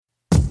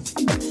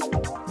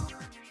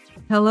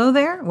Hello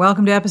there.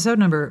 Welcome to episode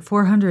number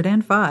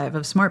 405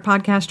 of Smart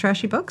Podcast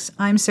Trashy Books.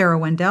 I'm Sarah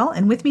Wendell,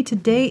 and with me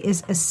today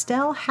is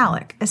Estelle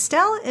Hallick.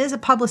 Estelle is a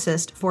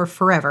publicist for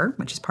Forever,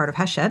 which is part of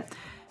Hachette,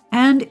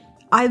 and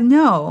I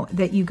know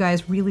that you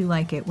guys really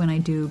like it when I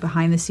do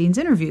behind-the-scenes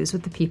interviews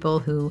with the people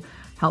who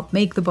help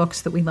make the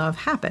books that we love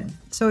happen.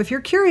 So if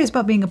you're curious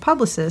about being a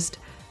publicist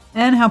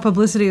and how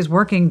publicity is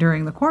working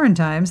during the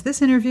quarantines,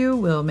 this interview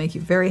will make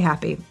you very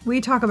happy. We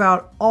talk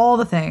about all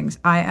the things.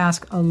 I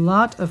ask a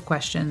lot of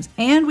questions,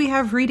 and we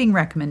have reading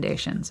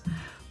recommendations.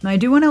 Now, I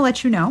do want to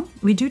let you know,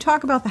 we do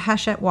talk about the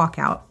Hachette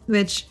walkout,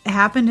 which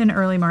happened in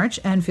early March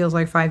and feels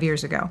like 5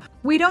 years ago.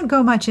 We don't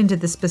go much into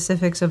the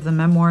specifics of the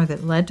memoir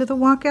that led to the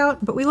walkout,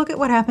 but we look at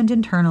what happened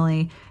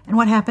internally and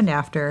what happened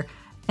after,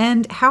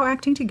 and how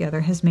acting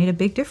together has made a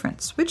big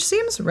difference, which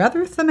seems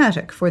rather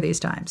thematic for these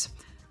times.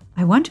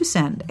 I want to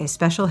send a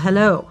special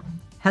hello.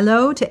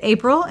 Hello to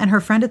April and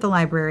her friend at the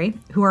library,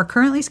 who are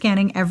currently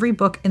scanning every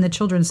book in the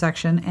children's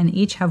section and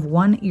each have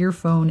one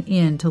earphone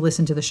in to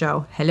listen to the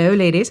show. Hello,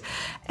 ladies.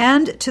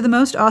 And to the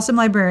most awesome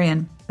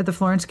librarian at the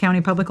Florence County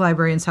Public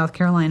Library in South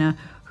Carolina,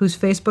 whose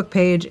Facebook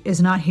page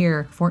is not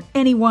here for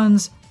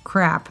anyone's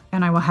crap.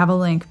 And I will have a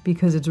link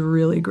because it's a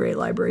really great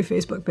library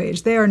Facebook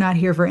page. They are not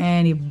here for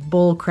any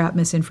bull crap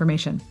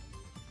misinformation.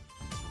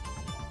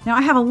 Now,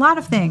 I have a lot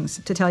of things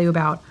to tell you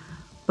about.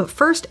 But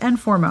first and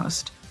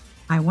foremost,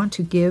 I want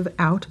to give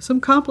out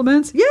some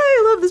compliments. Yay,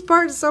 I love this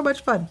part. It's so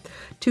much fun.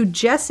 To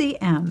Jessie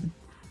M.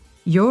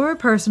 Your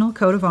personal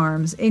coat of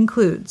arms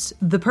includes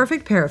the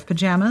perfect pair of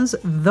pajamas,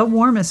 the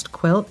warmest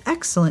quilt,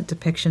 excellent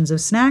depictions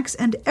of snacks,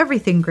 and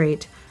everything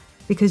great,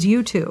 because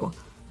you too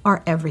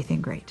are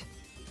everything great.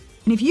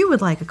 And if you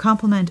would like a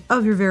compliment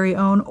of your very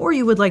own, or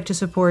you would like to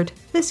support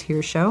this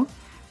here show,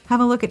 have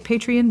a look at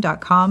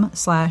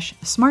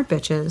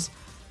patreon.com/smartbitches.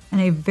 And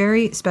a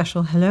very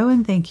special hello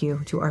and thank you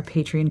to our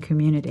Patreon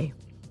community.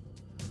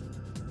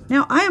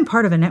 Now, I am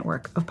part of a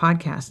network of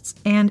podcasts,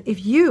 and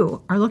if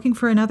you are looking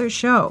for another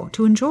show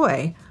to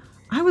enjoy,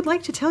 I would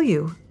like to tell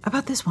you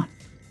about this one.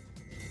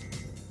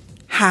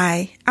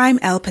 Hi, I'm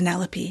Elle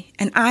Penelope,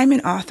 and I'm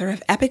an author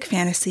of epic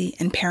fantasy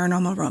and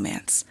paranormal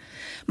romance.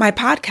 My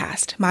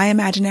podcast, My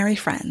Imaginary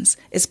Friends,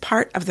 is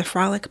part of the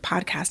Frolic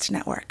Podcast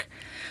Network.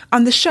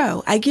 On the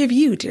show, I give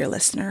you, dear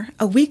listener,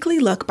 a weekly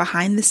look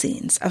behind the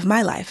scenes of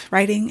my life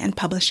writing and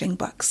publishing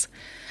books.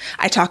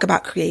 I talk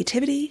about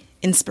creativity,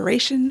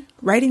 inspiration,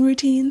 writing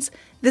routines,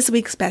 this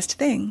week's best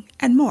thing,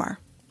 and more.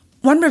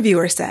 One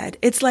reviewer said,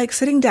 it's like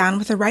sitting down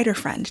with a writer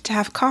friend to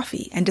have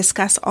coffee and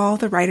discuss all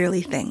the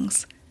writerly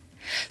things.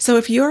 So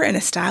if you're an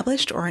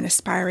established or an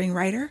aspiring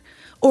writer,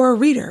 or a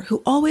reader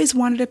who always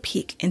wanted a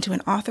peek into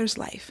an author's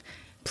life,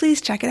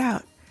 please check it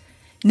out.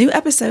 New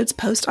episodes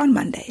post on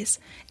Mondays,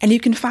 and you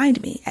can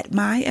find me at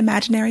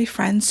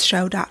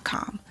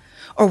myimaginaryfriendsshow.com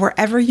or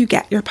wherever you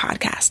get your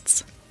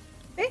podcasts.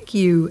 Thank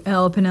you,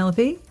 Elle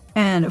Penelope.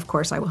 And of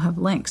course, I will have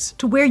links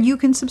to where you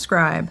can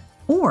subscribe,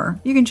 or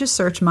you can just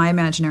search My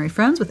Imaginary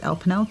Friends with Elle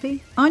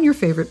Penelope on your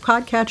favorite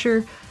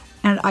podcatcher.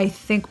 And I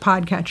think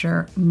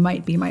podcatcher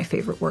might be my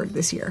favorite word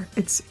this year.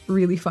 It's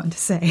really fun to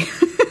say.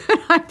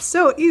 I'm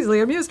so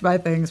easily amused by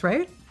things,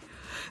 right?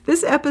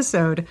 This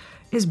episode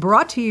is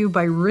brought to you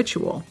by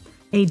Ritual,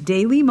 a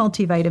daily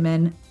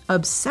multivitamin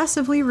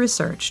obsessively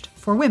researched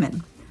for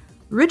women.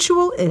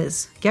 Ritual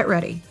is, get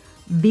ready,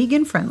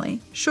 vegan-friendly,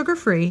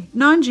 sugar-free,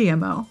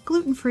 non-GMO,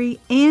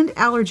 gluten-free, and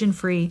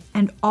allergen-free,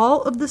 and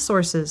all of the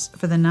sources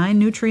for the 9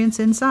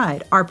 nutrients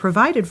inside are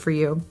provided for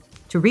you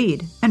to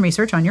read and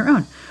research on your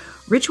own.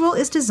 Ritual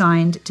is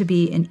designed to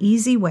be an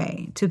easy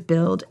way to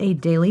build a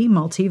daily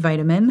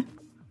multivitamin.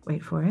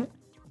 Wait for it.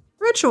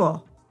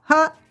 Ritual.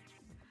 Ha!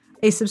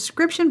 A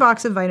subscription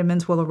box of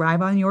vitamins will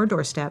arrive on your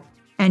doorstep,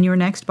 and your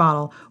next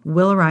bottle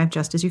will arrive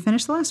just as you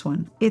finish the last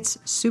one. It's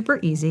super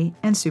easy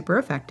and super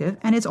effective,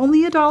 and it's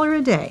only $1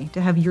 a day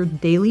to have your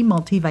daily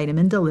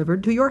multivitamin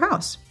delivered to your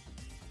house.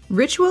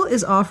 Ritual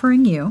is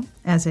offering you,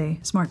 as a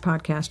Smart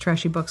Podcast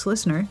Trashy Books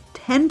listener,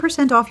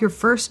 10% off your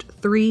first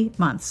 3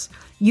 months.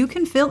 You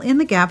can fill in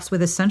the gaps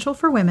with Essential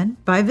for Women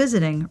by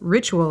visiting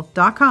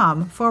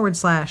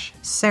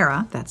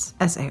ritual.com/Sarah, that's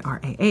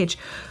SARAH,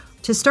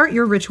 to start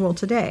your Ritual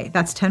today.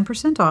 That's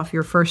 10% off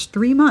your first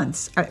 3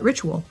 months at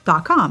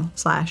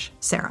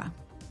ritual.com/Sarah.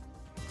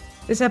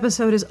 This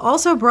episode is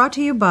also brought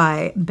to you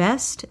by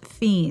Best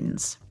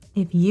Fiends.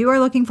 If you are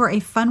looking for a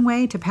fun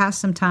way to pass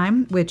some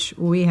time, which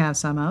we have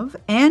some of,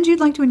 and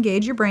you'd like to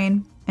engage your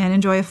brain and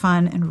enjoy a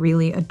fun and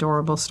really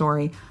adorable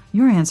story,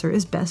 your answer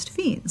is Best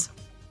Fiends.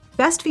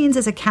 Best Fiends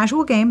is a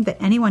casual game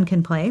that anyone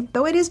can play,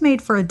 though it is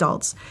made for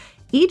adults.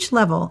 Each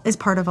level is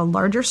part of a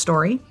larger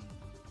story.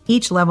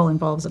 Each level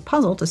involves a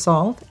puzzle to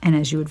solve, and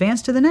as you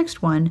advance to the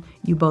next one,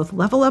 you both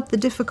level up the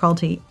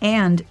difficulty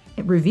and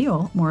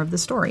reveal more of the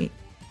story.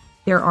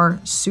 There are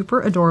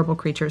super adorable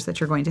creatures that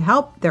you're going to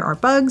help. There are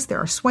bugs, there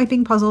are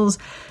swiping puzzles,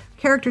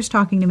 characters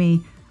talking to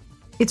me.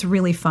 It's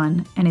really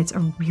fun, and it's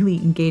a really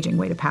engaging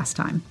way to pass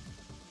time.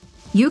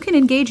 You can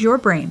engage your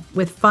brain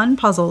with fun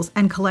puzzles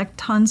and collect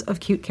tons of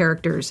cute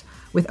characters.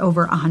 With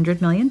over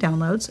 100 million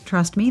downloads,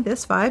 trust me,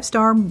 this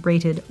 5-star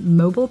rated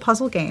mobile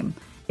puzzle game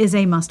is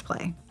a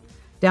must-play.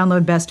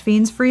 Download Best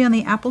Fiends free on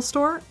the Apple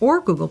Store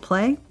or Google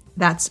Play.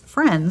 That's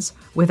Friends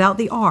without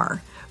the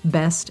R.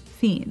 Best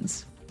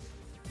Fiends.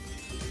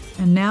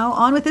 And now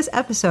on with this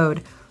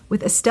episode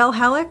with Estelle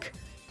Hallick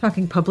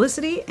talking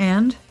publicity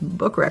and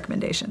book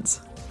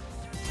recommendations.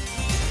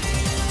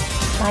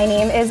 My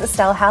name is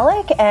Estelle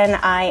Hallick, and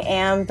I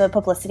am the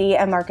Publicity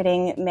and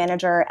Marketing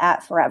Manager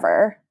at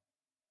Forever.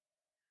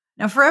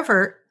 Now,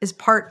 Forever is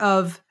part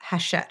of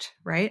Hachette,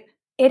 right?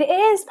 It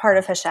is part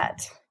of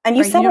Hachette. And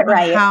you right, said you it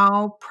right.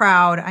 How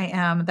proud I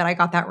am that I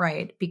got that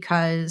right,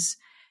 because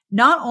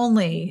not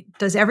only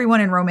does everyone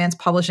in romance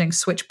publishing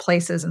switch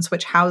places and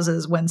switch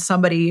houses when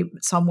somebody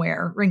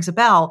somewhere rings a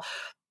bell,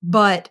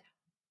 but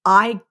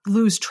I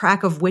lose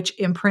track of which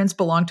imprints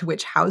belong to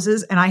which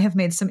houses, and I have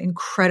made some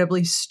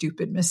incredibly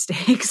stupid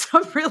mistakes.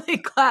 I'm really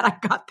glad I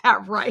got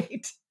that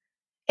right.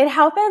 It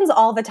happens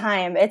all the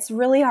time. It's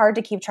really hard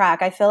to keep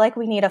track. I feel like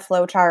we need a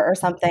flow chart or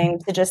something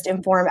to just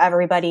inform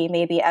everybody,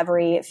 maybe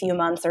every few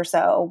months or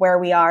so, where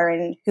we are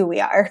and who we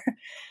are.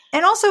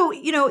 And also,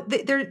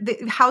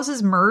 the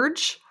houses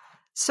merge.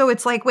 So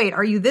it's like, wait,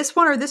 are you this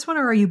one,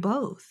 or are you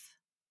both?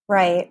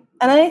 Right.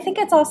 And I think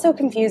it's also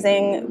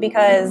confusing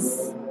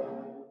because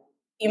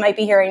you might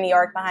be hearing New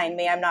York behind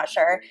me. I'm not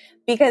sure.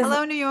 Because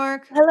hello, New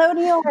York. Hello,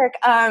 New York.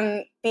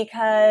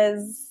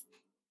 Because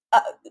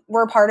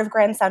we're part of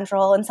Grand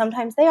Central, and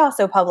sometimes they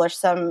also publish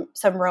some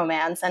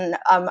romance, and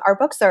our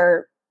books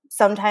are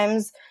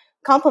sometimes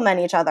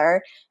complement each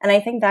other. And I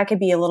think that could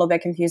be a little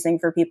bit confusing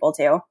for people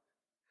too.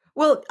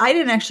 Well, I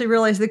didn't actually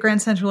realize that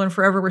Grand Central and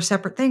Forever were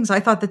separate things.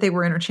 I thought that they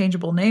were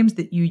interchangeable names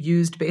that you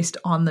used based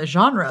on the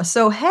genre.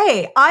 So,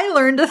 hey, I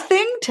learned a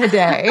thing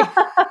today. Look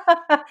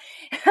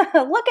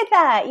at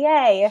that.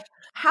 Yay.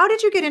 How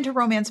did you get into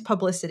romance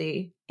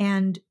publicity,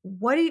 and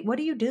what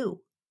do you do?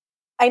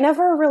 I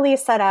never really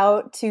set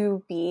out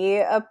to be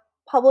a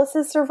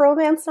publicist of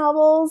romance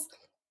novels.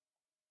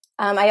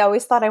 I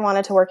always thought I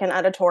wanted to work in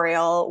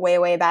editorial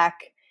way back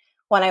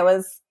when I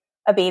was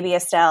a baby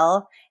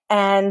Estelle.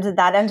 And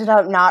that ended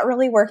up not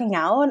really working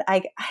out.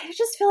 I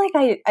just feel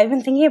like I've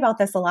been thinking about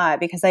this a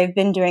lot because I've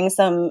been doing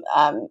some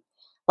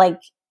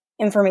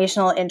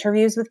informational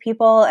interviews with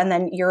people. And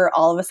then you're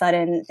all of a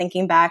sudden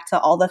thinking back to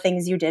all the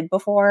things you did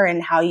before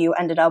and how you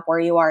ended up where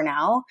you are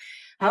now.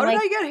 How did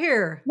I get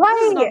here? Right.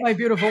 This is not my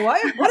beautiful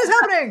wife. What is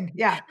happening?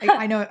 Yeah,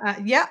 I know.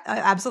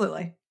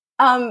 Absolutely.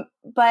 But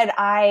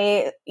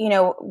I,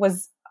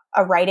 was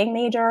a writing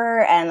major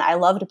and I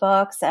loved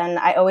books, and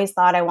I always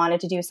thought I wanted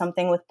to do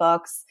something with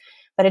books,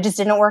 but it just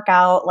didn't work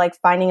out, like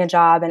finding a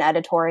job in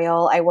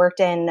editorial. I worked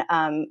at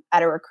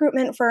a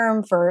recruitment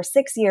firm for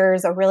 6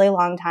 years, a really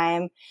long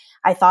time.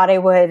 I thought I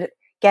would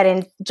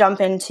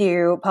jump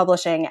into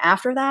publishing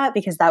after that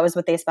because that was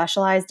what they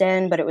specialized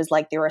in, but it was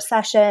like the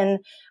recession.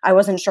 I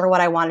wasn't sure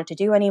what I wanted to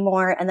do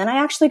anymore. And then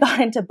I actually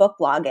got into book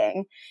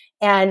blogging,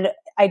 and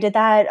I did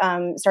that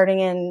starting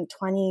in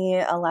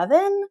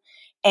 2011.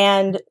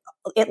 And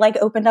it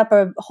opened up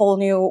a whole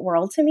new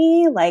world to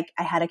me. Like,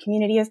 I had a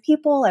community of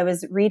people. I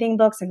was reading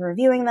books and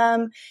reviewing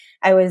them.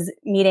 I was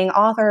meeting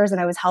authors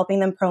and I was helping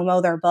them promo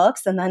their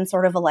books. And then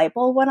sort of a light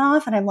bulb went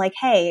off and I'm like,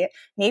 hey,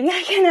 maybe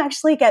I can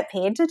actually get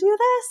paid to do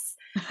this.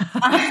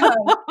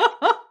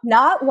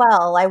 Not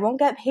well. I won't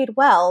get paid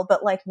well, but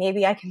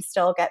maybe I can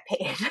still get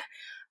paid.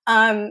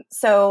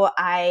 So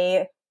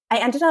I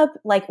ended up,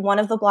 one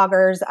of the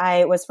bloggers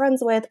I was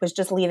friends with was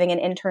just leaving an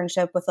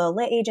internship with a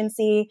lit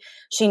agency.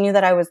 She knew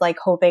that I was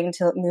hoping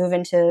to move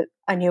into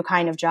a new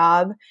kind of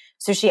job.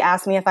 So she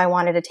asked me if I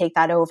wanted to take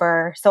that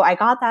over. So I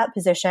got that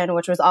position,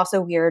 which was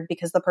also weird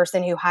because the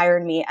person who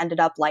hired me ended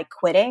up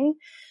quitting.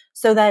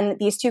 So then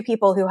these two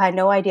people who had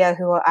no idea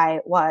who I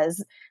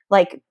was,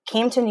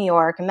 came to New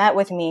York and met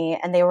with me,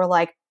 and they were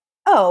like,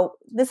 oh,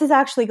 this is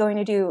actually going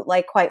to do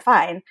quite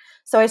fine.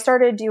 So I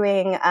started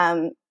doing,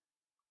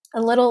 a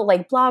little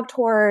blog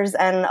tours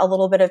and a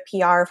little bit of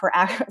PR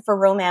for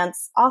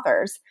romance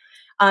authors.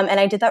 And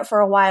I did that for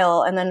a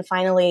while. And then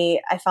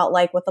finally I felt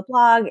with the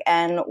blog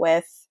and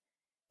with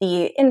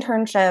the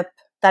internship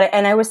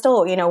and I was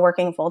still,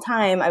 working full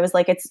time. I was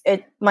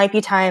it might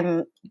be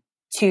time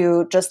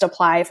to just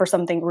apply for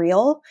something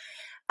real.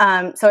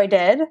 So I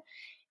did.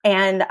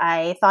 And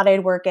I thought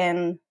I'd work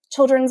in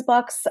children's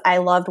books. I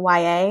loved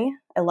YA.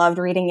 I loved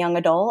reading young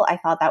adult. I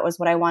thought that was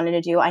what I wanted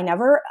to do. at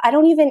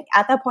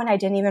that point, I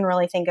didn't even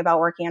really think about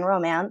working in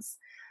romance.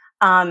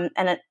 And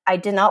I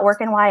did not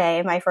work in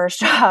YA. My first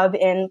job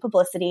in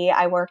publicity,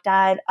 I worked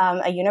at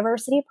a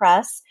university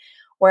press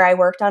where I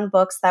worked on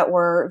books that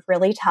were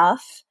really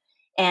tough.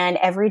 And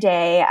every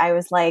day I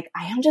was like,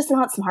 I am just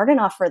not smart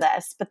enough for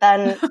this. But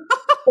then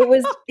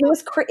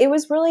it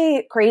was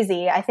really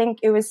crazy. I think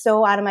it was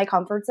so out of my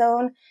comfort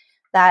zone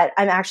that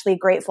I'm actually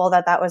grateful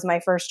that that was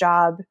my first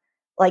job,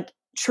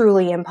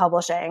 truly in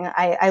publishing.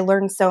 I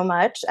learned so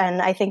much,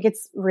 and I think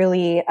it's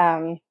really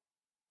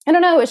I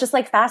don't know, it's just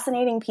like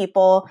fascinating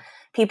people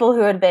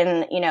who had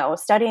been,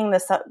 studying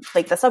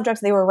the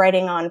subjects they were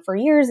writing on for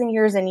years and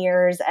years and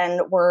years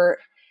and were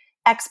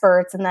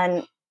experts. And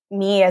then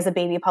me as a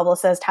baby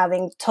publicist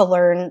having to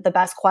learn the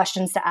best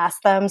questions to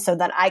ask them so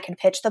that I could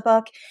pitch the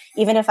book,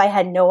 even if I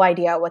had no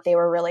idea what they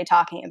were really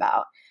talking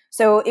about.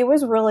 So it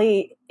was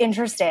really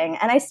interesting.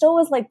 And I still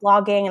was like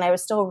blogging and I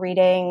was still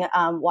reading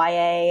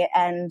YA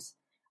and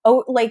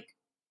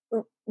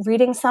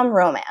reading some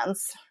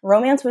romance.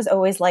 Romance was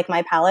always like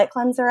my palate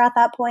cleanser at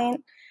that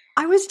point.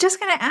 I was just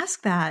going to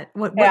ask that.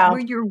 What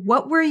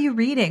were you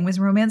reading? Was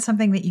romance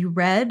something that you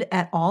read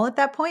at all at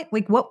that point?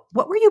 Like what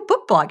were you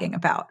book blogging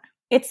about?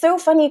 It's so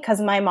funny because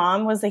my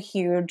mom was a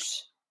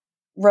huge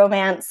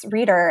romance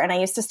reader and I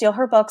used to steal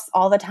her books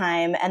all the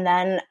time. And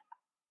then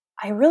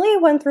I really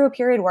went through a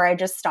period where I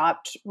just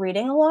stopped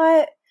reading a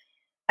lot.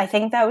 I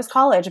think that was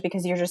college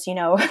because you're just,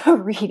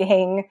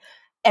 reading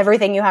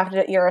everything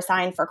you're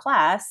assigned for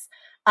class.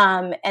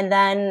 And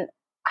then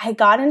I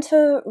got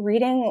into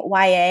reading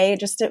YA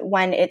just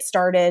when it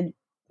started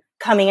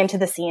coming into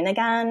the scene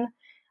again.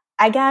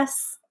 I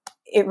guess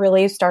it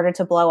really started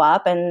to blow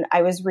up and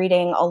I was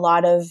reading a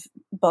lot of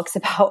books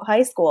about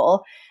high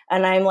school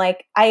and I'm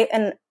like, I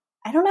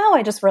don't know,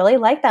 I just really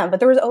like them, but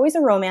there was always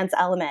a romance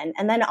element.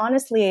 And then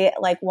honestly,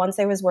 like once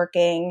I was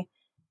blogging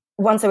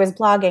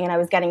and I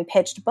was getting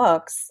pitched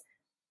books,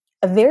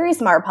 a very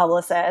smart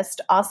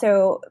publicist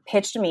also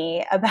pitched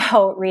me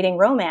about reading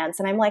romance.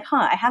 And I'm like,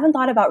 I haven't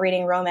thought about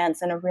reading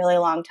romance in a really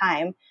long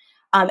time.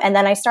 And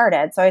then I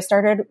started. So I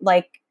started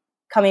like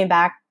coming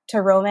back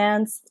to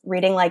romance,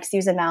 reading like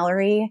Susan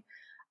Mallory,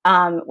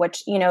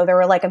 which, there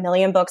were like a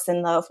million books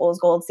in the Fool's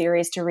Gold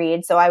series to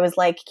read. So I was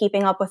like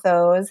keeping up with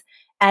those.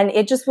 And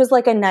it just was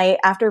like a night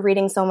after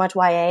reading so much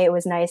YA, it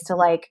was nice to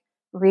like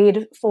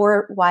read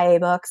 4 YA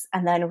books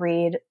and then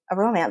read a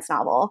romance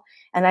novel.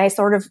 And I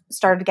sort of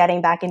started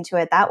getting back into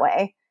it that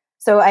way.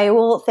 So I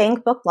will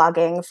thank book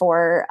blogging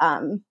for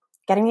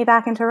getting me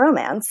back into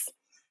romance.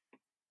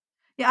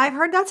 Yeah, I've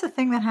heard that's a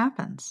thing that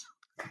happens.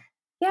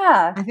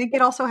 Yeah. I think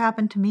it also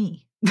happened to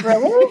me.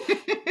 Really?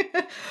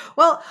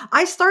 Well,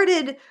 I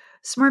started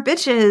Smart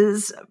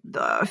Bitches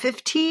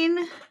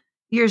 15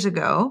 years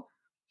ago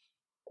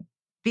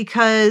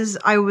because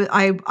I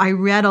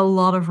read a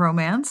lot of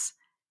romance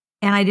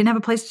and I didn't have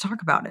a place to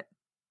talk about it.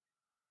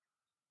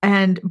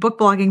 And book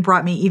blogging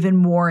brought me even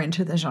more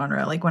into the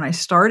genre. Like when I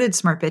started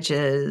Smart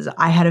Bitches,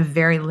 I had a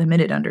very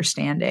limited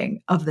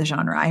understanding of the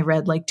genre. I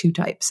read like 2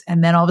 types.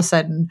 And then all of a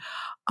sudden,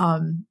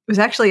 it was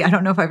actually, I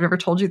don't know if I've ever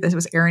told you this, it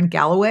was Erin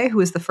Galloway, who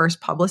was the first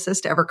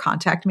publicist to ever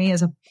contact me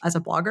as a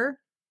blogger.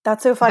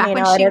 That's so funny.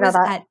 Back when she was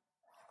at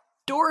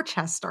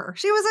Dorchester.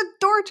 She was at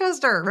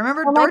Dorchester.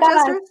 Remember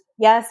Dorchester? God.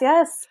 Yes,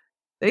 yes.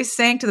 They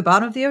sank to the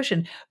bottom of the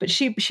ocean. But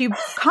she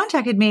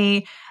contacted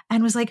me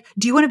and was like,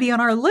 do you want to be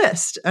on our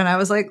list? And I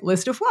was like,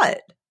 list of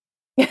what?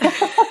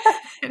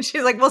 And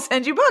she's like, we'll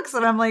send you books.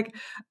 And I'm like,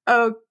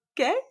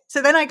 okay.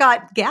 So then I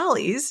got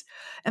galleys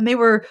and they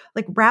were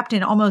like wrapped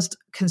in almost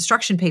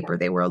construction paper.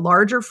 They were a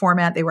larger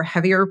format. They were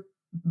heavier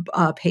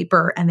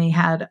paper and they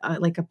had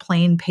like a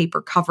plain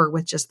paper cover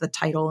with just the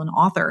title and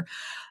author.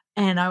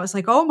 And I was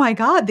like, oh my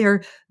God,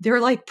 they're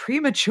like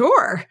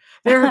premature.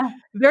 They're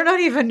not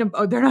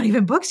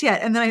even books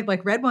yet. And then I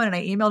like read one and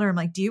I emailed her. I'm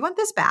like, do you want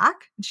this back?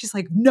 And she's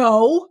like,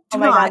 no,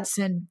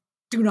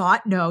 do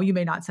not. No, you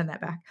may not send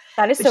that back.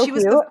 That is so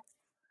cute.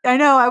 I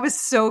know. I was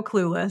so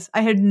clueless.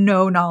 I had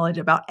no knowledge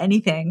about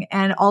anything.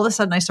 And all of a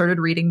sudden I started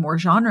reading more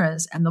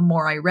genres. And the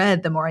more I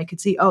read, the more I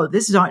could see, oh,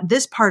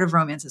 this part of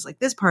romance is like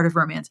this part of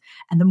romance.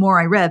 And the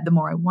more I read, the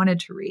more I wanted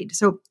to read.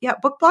 So yeah,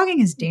 book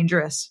blogging is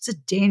dangerous. It's a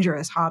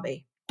dangerous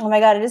hobby. Oh my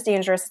God, it is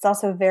dangerous. It's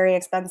also very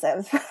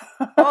expensive.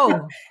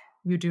 Oh,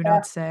 you do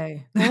not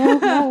say.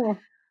 Mm-hmm.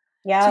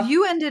 Yeah. So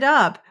you ended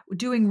up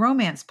doing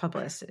romance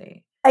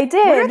publicity. I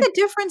did. What are the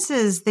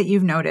differences that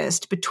you've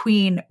noticed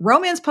between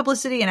romance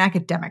publicity and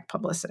academic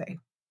publicity?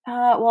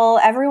 Well,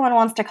 everyone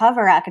wants to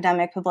cover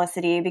academic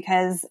publicity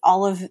because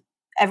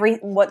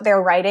what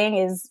they're writing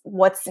is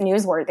what's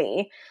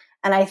newsworthy.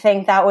 And I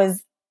think that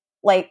was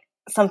like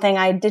something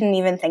I didn't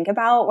even think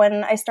about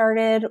when I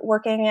started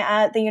working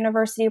at the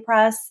university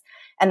press.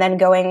 And then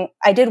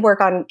I did work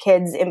on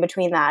kids in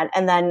between that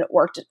and then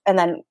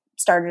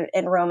started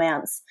in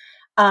romance.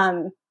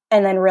 And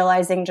then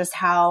realizing just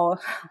how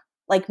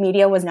like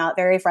media was not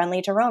very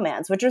friendly to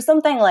romance, which was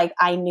something like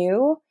I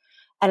knew.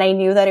 And I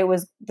knew that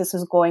this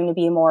was going to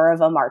be more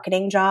of a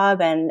marketing job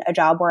and a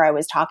job where I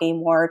was talking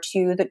more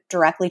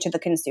directly to the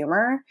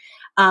consumer.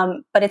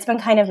 But it's been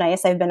kind of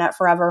nice. I've been at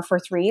Forever for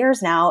 3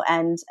 years now.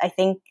 And I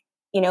think,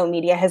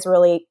 media has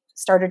really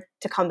started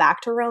to come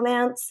back to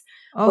romance,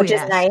 which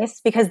is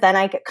nice because then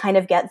I kind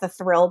of get the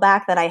thrill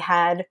back that I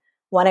had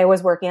when I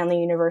was working on the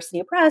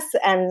university press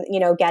and,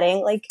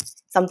 getting like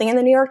something in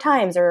the New York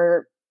Times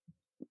or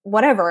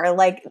whatever.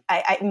 Like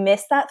I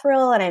miss that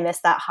thrill and I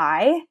miss that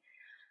high.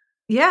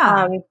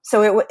 Yeah.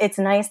 So it's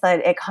nice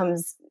that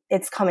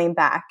it's coming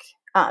back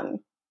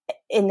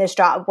in this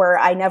job where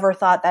I never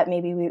thought that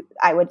maybe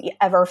I would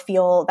ever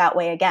feel that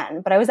way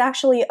again. But I was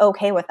actually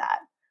okay with that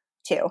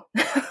too.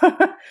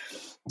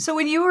 So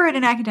when you were at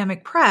an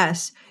academic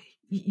press,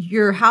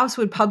 your house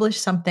would publish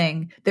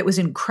something that was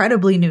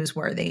incredibly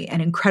newsworthy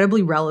and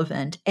incredibly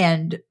relevant,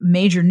 and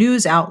major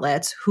news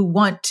outlets who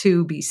want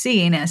to be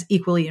seen as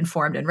equally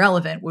informed and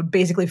relevant would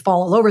basically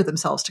fall all over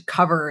themselves to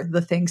cover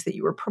the things that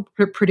you were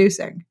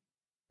producing.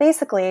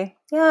 Basically,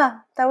 yeah,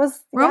 that was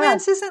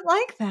romance isn't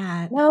like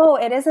that. No,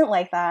 it isn't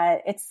like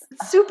that. It's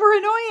super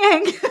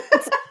annoying.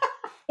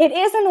 It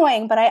is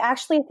annoying, but I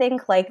actually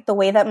think like the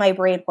way that my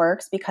brain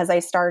works, because I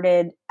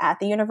started at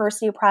the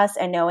university press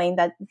and knowing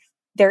that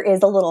there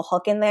is a little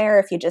hook in there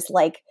if you just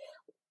like,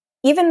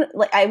 even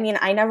like, I mean,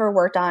 I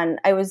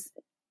was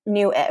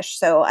new-ish,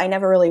 so I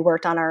never really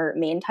worked on our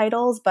main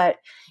titles, but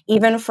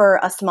even for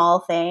a small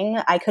thing,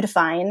 I could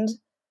find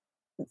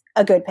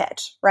a good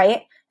pitch,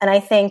 right? And I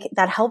think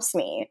that helps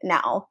me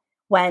now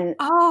when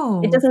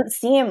it doesn't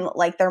seem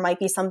like there might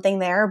be something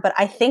there, but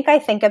I think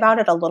about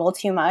it a little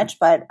too much,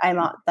 but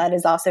that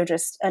is also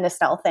just an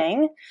Estelle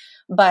thing.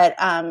 But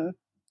I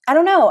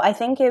don't know. I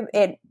think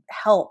it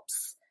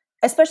helps,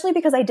 especially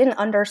because I didn't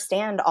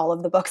understand all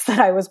of the books that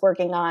I was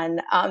working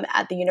on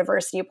at the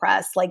university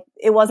press. Like,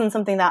 it wasn't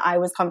something that I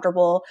was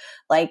comfortable,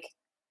 like,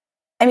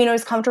 I mean, I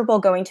was comfortable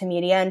going to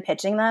media and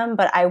pitching them,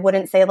 but I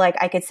wouldn't say like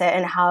I could sit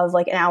and have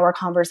like an hour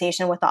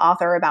conversation with the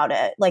author about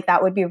it. Like,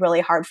 that would be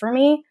really hard for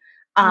me.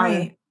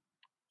 Right.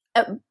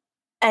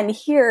 And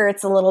here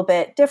it's a little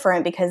bit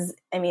different because,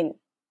 I mean,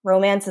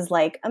 romance is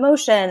like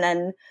emotion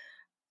and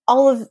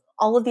all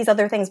of these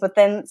other things, but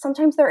then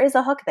sometimes there is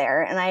a hook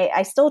there, and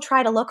I still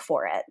try to look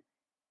for it.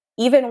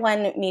 Even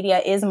when media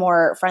is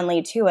more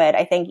friendly to it,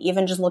 I think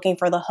even just looking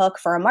for the hook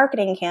for a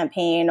marketing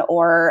campaign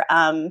or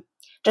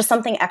just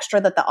something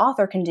extra that the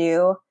author can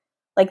do,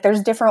 like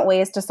there's different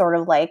ways to sort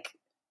of like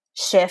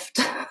shift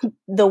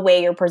the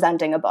way you're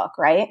presenting a book,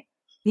 right?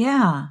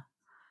 Yeah.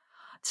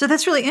 So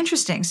that's really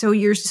interesting. So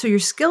your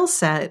skill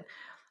set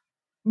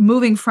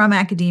moving from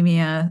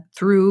academia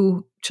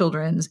through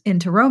children's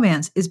into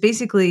romance is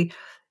basically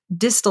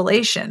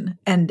distillation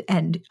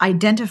and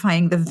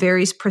identifying the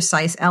very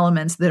precise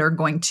elements that are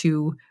going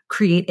to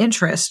create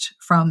interest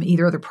from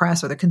either the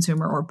press or the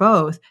consumer or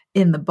both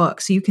in the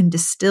book. So you can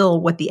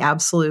distill what the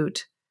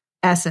absolute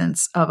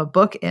essence of a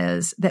book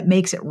is that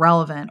makes it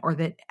relevant, or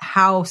that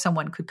how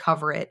someone could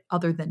cover it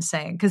other than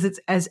saying, because it's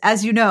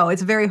as you know,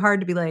 it's very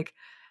hard to be like,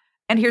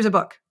 and here's a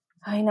book.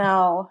 I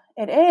know,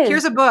 it is.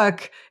 Here's a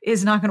book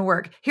is not going to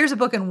work. Here's a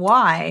book and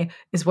why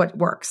is what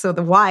works. So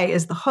the why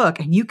is the hook,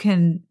 and you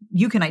can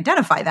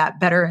identify that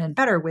better and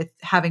better with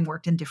having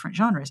worked in different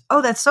genres.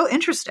 Oh, that's so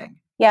interesting.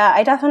 Yeah,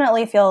 I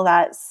definitely feel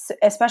that,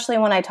 especially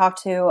when I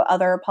talk to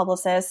other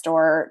publicists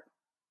or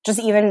just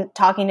even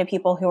talking to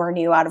people who are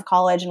new out of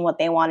college and what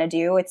they want to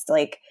do. It's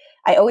like,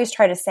 I always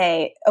try to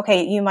say,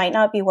 okay, you might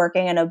not be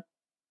working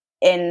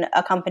in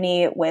a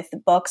company with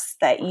books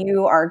that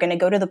you are going to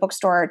go to the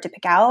bookstore to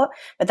pick out,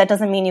 but that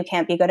doesn't mean you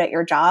can't be good at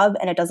your job,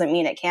 and it doesn't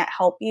mean it can't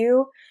help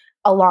you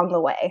along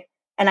the way.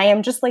 And I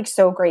am just like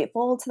so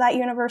grateful to that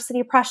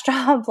university press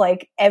job,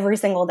 like every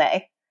single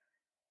day.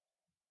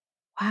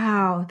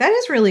 Wow, that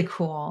is really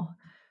cool.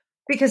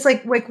 Because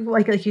like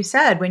you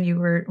said, when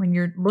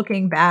you're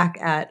looking back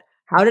at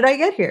how did I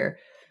get here,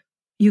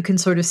 you can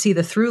sort of see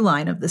the through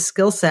line of the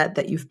skill set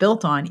that you've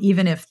built on,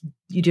 even if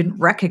you didn't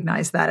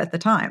recognize that at the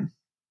time.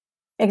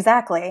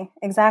 Exactly.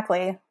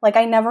 Like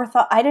I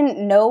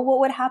didn't know what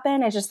would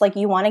happen. It's just like,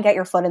 you want to get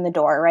your foot in the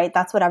door, right?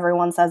 That's what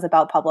everyone says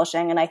about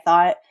publishing. And I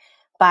thought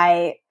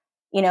by,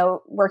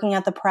 working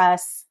at the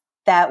press,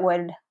 that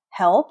would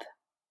help.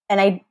 And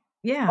I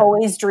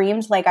always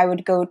dreamed like I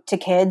would go to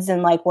kids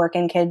and like work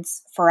in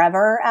kids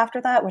forever after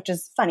that, which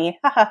is funny.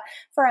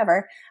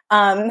 Forever.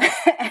 And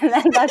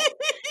then that's,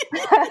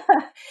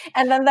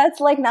 and then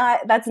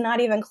that's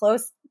not even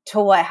close to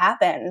what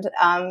happened.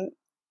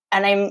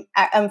 And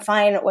I'm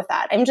fine with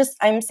that.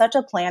 I'm such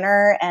a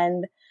planner,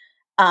 and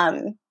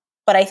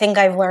but I think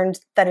I've learned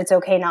that it's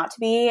okay not to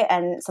be,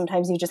 and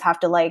sometimes you just have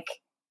to like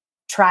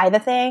try the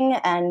thing,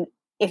 and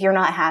if you're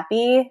not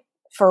happy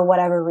for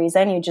whatever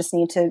reason, you just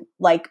need to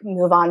like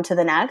move on to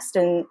the next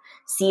and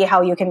see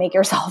how you can make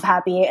yourself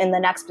happy in the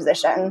next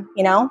position,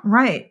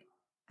 Right.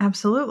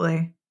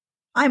 Absolutely.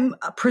 I'm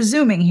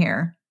presuming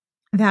here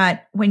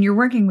that when you're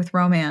working with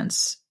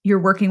romance, you're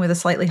working with a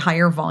slightly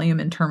higher volume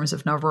in terms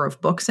of number of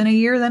books in a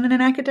year than in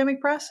an academic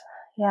press?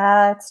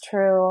 Yeah, it's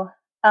true.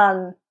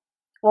 Well,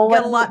 you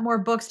got a lot more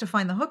books to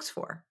find the hooks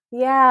for.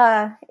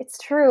 Yeah, it's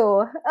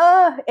true.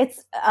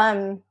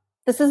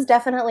 This is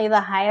definitely the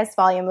highest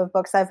volume of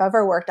books I've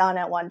ever worked on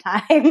at one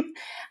time.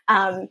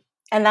 And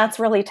that's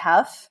really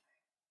tough.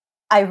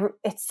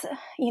 It's the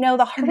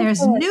hardest. And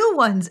there's new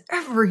ones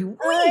every week.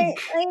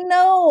 I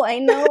know.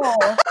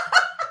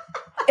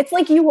 It's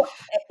like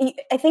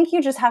I think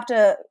you just have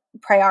to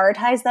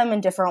prioritize them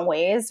in different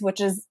ways, which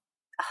is,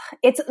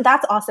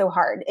 that's also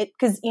hard.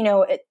 Because,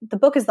 the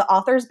book is the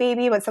author's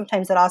baby, but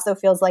sometimes it also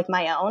feels like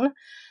my own.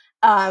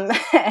 And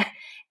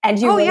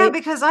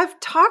because I've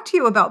talked to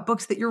you about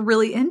books that you're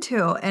really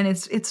into, and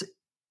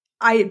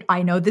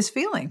I know this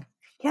feeling.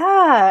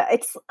 Yeah,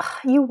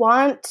 you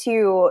want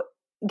to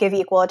give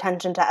equal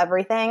attention to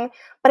everything.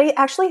 But I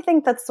actually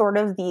think that's sort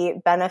of the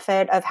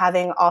benefit of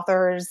having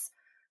authors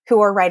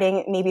who are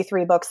writing maybe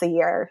 3 books a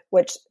year,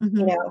 which,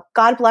 you know,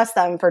 God bless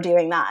them for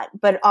doing that.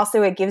 But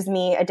also it gives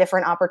me a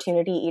different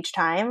opportunity each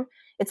time.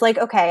 It's like,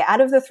 okay,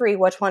 out of the 3,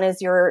 which one is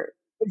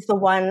the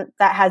one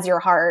that has your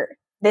heart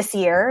this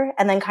year?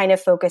 And then kind of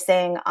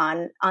focusing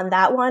on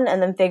that one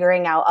and then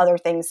figuring out other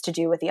things to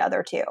do with the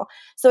other 2.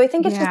 So I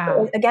think it's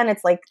just, again,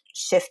 it's like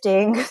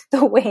shifting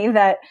the way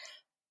that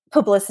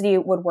publicity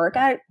would work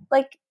at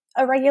like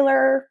a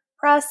regular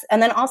press.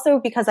 And then also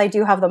because I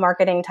do have the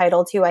marketing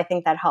title too, I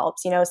think that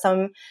helps. You know,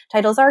 some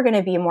titles are going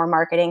to be more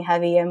marketing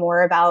heavy and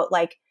more about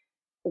like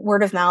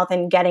word of mouth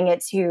and getting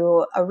it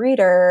to a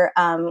reader,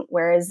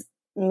 whereas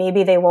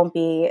maybe they won't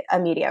be a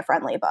media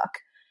friendly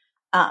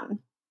book.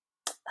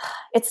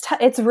 It's tough.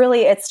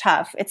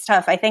 It's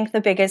tough. I think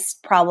the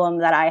biggest problem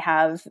that I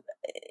have,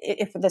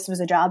 if this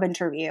was a job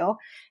interview,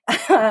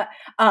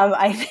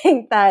 I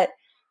think that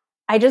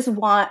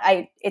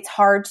it's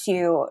hard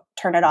to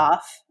turn it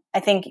off. I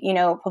think, you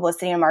know,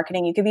 publicity and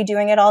marketing, you could be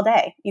doing it all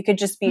day. You could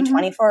just be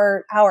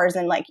 24 hours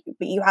and like,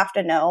 but you have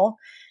to know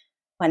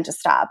when to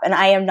stop. And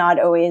I am not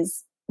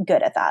always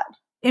good at that.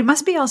 It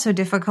must be also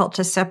difficult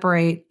to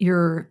separate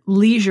your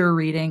leisure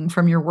reading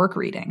from your work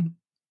reading.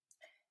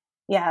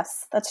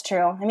 Yes, that's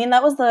true. I mean,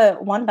 that was the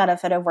one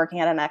benefit of working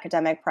at an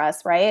academic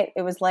press, right?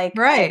 It was like,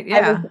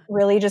 I was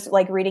really just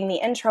like reading the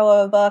intro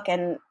of a book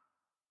and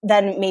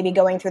then maybe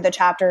going through the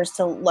chapters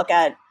to look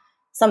at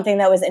something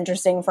that was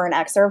interesting for an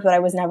excerpt, but I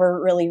was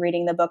never really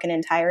reading the book in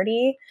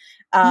entirety.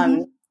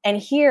 And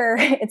here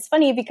it's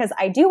funny because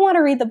I do want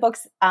to read the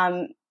books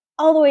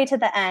all the way to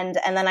the end.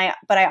 And then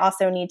but I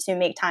also need to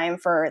make time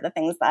for the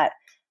things that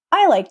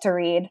I like to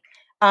read,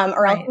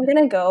 or else I'm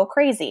going to go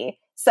crazy.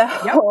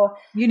 So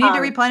you need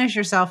to replenish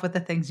yourself with the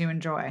things you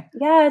enjoy.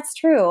 Yeah, it's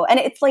true. And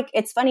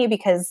it's funny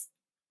because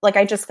like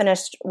I just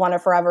finished one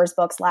of Forever's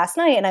books last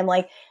night and I'm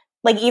like,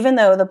 even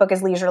though the book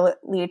is leisurely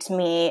to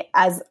me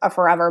as a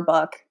Forever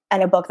book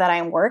and a book that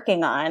I'm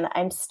working on,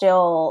 I'm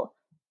still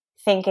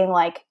thinking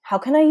like, how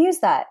can I use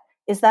that?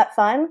 Is that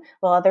fun?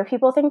 Well, other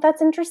people think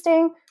that's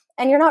interesting.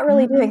 And you're not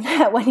really doing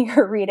that when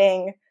you're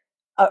reading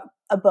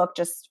a book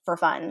just for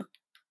fun.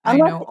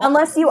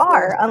 Unless you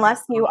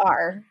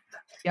are.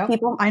 Yep.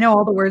 I know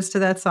all the words to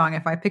that song.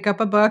 If I pick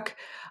up a book,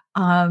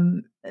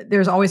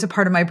 there's always a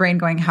part of my brain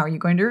going, how are you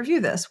going to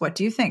review this? What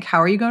do you think?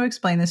 How are you going to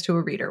explain this to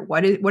a reader?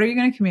 What are you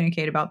going to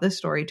communicate about this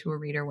story to a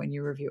reader when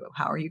you review it?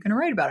 How are you going to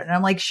write about it? And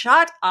I'm like,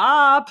 shut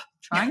up, I'm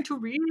trying to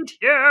read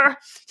here.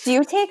 Do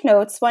you take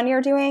notes when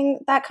you're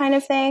doing that kind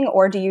of thing?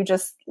 Or do you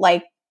just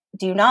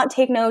do you not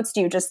take notes? Do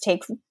you just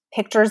take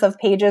pictures of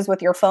pages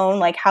with your phone?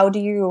 Like, how do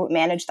you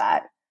manage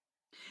that?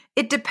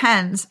 It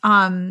depends.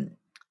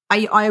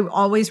 I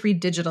always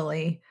read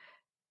digitally.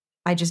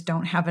 I just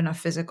don't have enough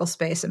physical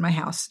space in my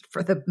house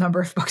for the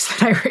number of books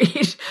that I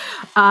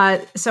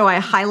read. So I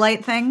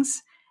highlight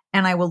things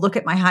and I will look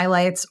at my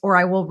highlights or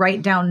I will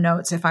write down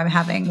notes if I'm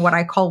having what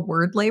I call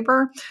word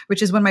labor,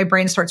 which is when my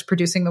brain starts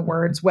producing the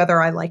words, whether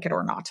I like it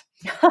or not.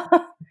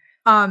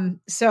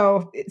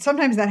 So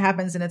sometimes that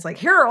happens and it's like,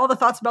 here are all the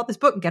thoughts about this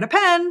book. Get a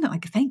pen. I'm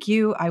like, thank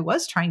you. I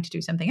was trying to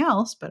do something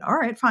else, but all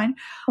right, fine.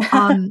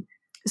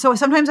 So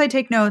sometimes I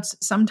take notes.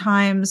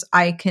 Sometimes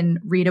I can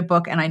read a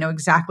book and I know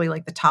exactly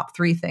like the top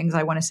 3 things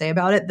I want to say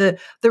about it.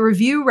 The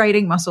review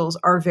writing muscles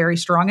are very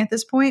strong at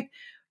this point.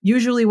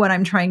 Usually what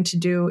I'm trying to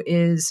do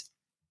is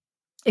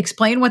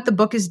explain what the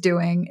book is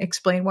doing,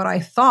 explain what I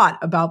thought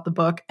about the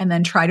book, and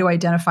then try to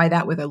identify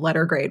that with a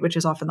letter grade, which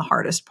is often the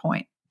hardest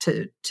point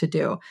to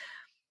do.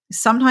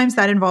 Sometimes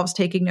that involves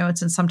taking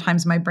notes and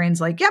sometimes my brain's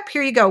like, yep,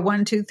 here you go.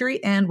 1, 2, 3,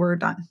 and we're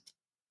done.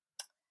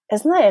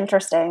 Isn't that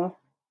interesting?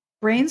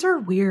 Brains are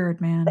weird,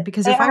 man,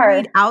 because if I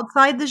read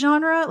outside the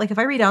genre, like if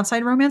I read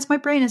outside romance, my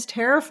brain is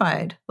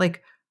terrified.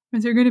 Like,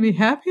 is there going to be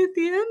happy at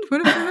the end?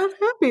 What if they're not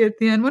happy at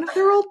the end? What if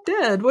they're all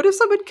dead? What if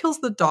someone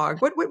kills the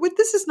dog? What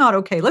this is not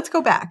okay. Let's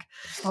go back.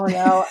 Oh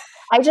no.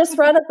 I just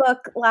read a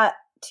book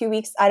 2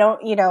 weeks. I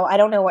don't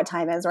know what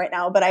time is right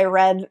now, but I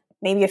read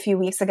maybe a few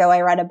weeks ago, I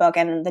read a book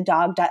and the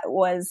dog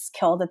was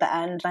killed at the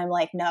end. And I'm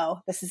like,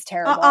 no, this is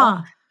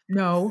terrible.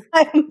 No.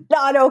 I'm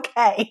not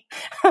okay.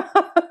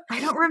 I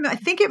don't remember. I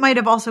think it might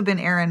have also been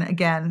Erin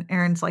again.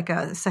 Erin's like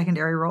a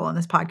secondary role in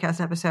this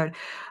podcast episode.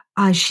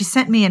 She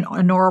sent me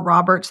a Nora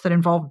Roberts that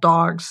involved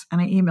dogs.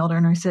 And I emailed her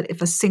and I said,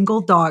 if a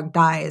single dog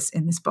dies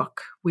in this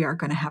book, we are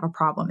going to have a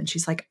problem. And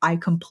she's like, I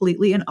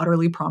completely and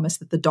utterly promise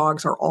that the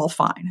dogs are all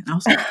fine. And I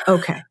was like,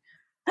 okay,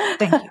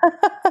 thank you.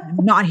 I'm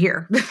not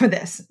here for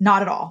this.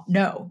 Not at all.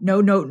 No.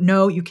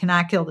 You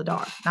cannot kill the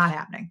dog. Not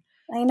happening.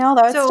 I know.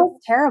 That's so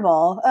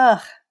terrible.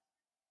 Ugh.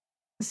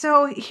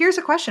 So here's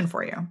a question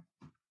for you.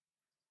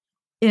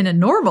 In a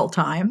normal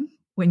time,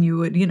 when you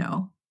would,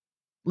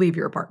 leave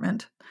your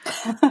apartment,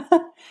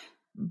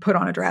 put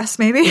on a dress,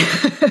 maybe,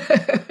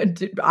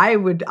 I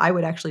would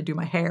actually do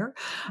my hair.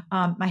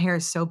 My hair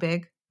is so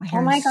big.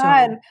 Oh my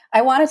God.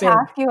 I wanted to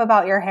ask you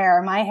about your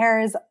hair. My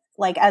hair is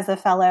like as a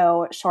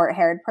fellow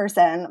short-haired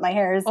person, my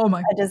hair is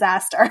a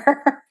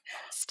disaster.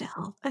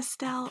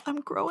 Estelle,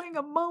 I'm growing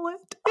a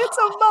mullet. It's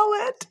a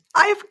mullet.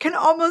 I can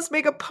almost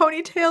make a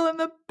ponytail in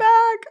the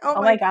back.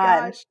 Oh my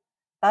God. gosh.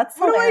 That's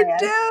what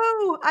hilarious.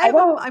 do I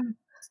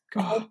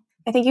do?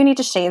 I think you need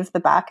to shave the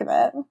back of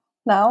it.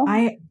 No?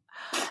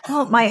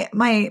 Well,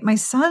 my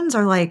sons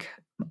are like,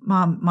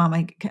 Mom,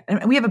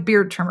 and we have a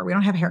beard trimmer. We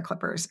don't have hair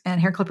clippers, and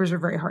hair clippers are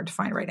very hard to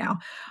find right now.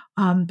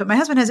 But my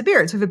husband has a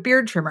beard, so we have a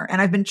beard trimmer,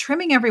 and I've been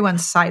trimming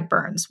everyone's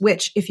sideburns,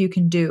 which, if you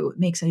can do,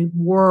 makes a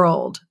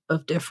world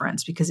of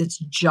difference because it's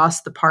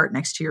just the part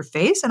next to your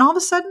face, and all of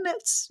a sudden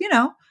it's, you're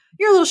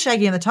a little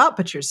shaggy in the top,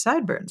 but your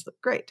sideburns look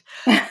great.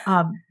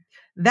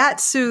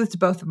 That soothed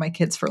both of my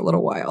kids for a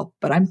little while,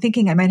 but I'm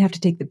thinking I might have to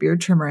take the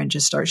beard trimmer and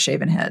just start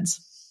shaving heads.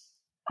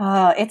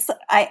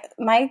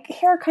 My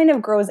hair kind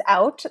of grows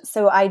out,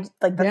 so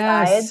the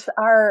sides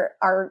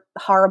are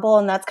horrible,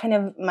 and that's kind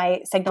of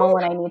my signal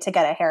when I need to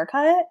get a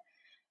haircut.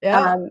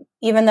 Yeah.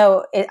 Even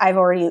though I've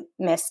already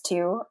missed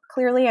 2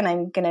 clearly, and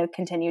I'm going to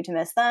continue to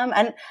miss them.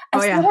 And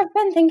I sort of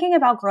been thinking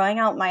about growing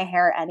out my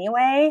hair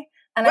anyway.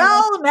 And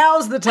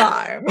now's the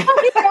time.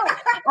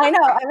 I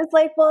know. I was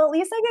like, well, at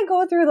least I could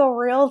go through the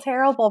real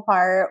terrible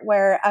part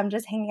where I'm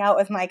just hanging out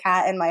with my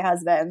cat and my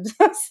husband.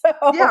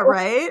 Yeah,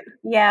 right.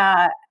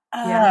 Yeah.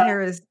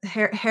 Hair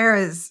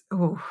is.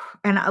 Ooh.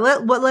 And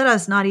let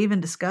us not even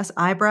discuss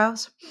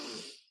eyebrows.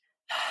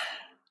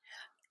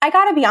 I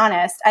gotta be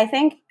honest. I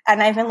think,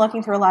 and I've been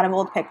looking through a lot of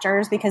old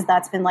pictures because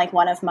that's been like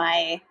one of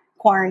my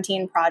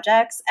quarantine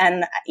projects.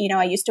 And,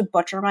 I used to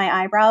butcher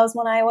my eyebrows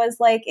when I was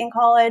like in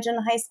college and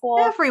high school.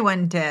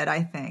 Everyone did,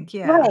 I think.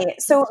 Yeah.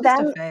 Right. So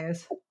then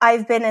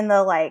I've been in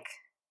the like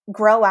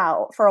grow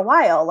out for a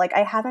while. Like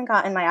I haven't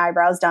gotten my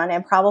eyebrows done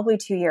in probably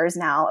 2 years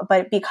now,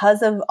 but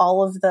because of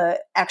all of the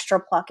extra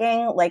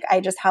plucking, like I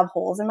just have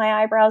holes in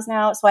my eyebrows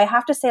now. So I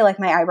have to say like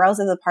my eyebrows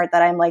are the part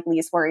that I'm like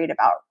least worried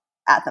about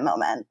at the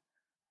moment.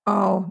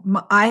 Oh,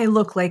 I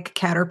look like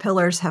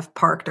caterpillars have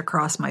parked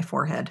across my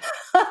forehead.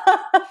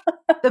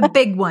 The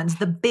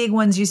big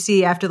ones you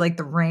see after like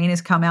the rain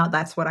has come out.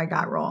 That's what I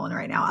got rolling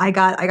right now. I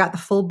got the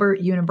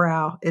Fulbert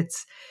unibrow.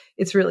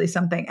 It's really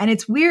something. And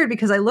it's weird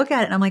because I look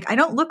at it and I'm like, I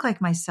don't look like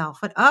myself,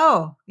 but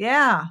oh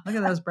yeah, look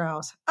at those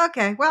brows.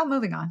 Okay. Well,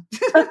 moving on.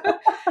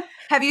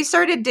 Have you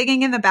started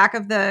digging in the back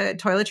of the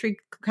toiletry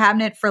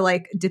cabinet for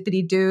like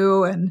Dippity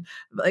Doo and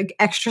like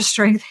extra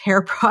strength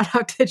hair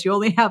product that you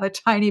only have a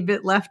tiny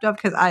bit left of?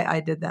 Because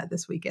I did that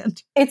this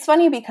weekend. It's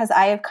funny because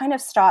I have kind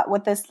of stopped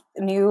with this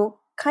new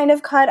kind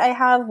of cut I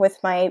have with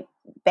my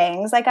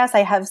bangs. I guess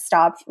I have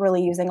stopped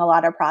really using a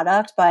lot of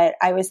product, but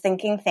I was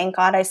thinking, thank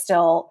God I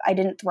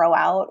didn't throw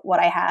out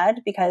what I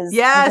had because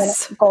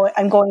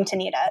I'm going to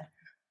need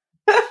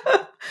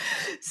it.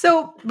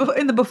 So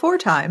in the before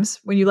times,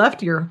 when you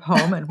left your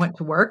home and went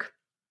to work,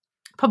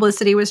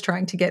 Publicity was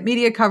trying to get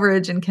media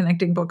coverage and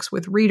connecting books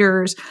with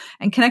readers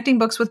and connecting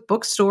books with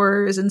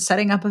bookstores and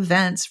setting up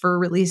events for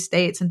release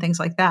dates and things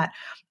like that.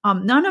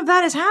 None of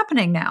that is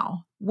happening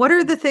now. What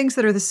are the things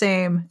that are the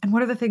same and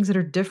what are the things that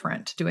are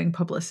different doing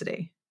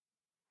Publicity?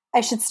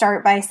 I should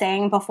start by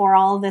saying before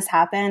all of this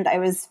happened, I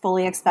was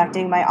fully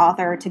expecting my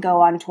author to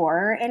go on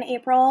tour in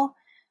April.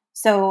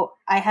 So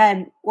I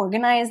had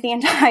organized the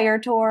entire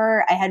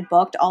tour. I had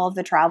booked all of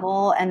the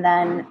travel. And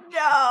then,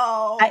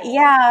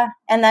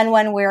 and then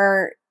when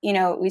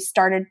we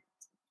started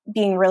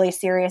being really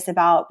serious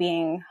about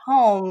being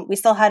home, we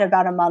still had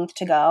about a month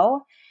to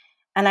go.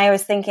 And I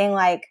was thinking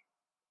like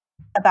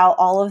about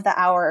all of the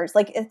hours,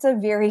 like it's a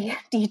very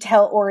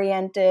detail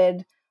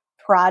oriented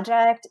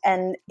project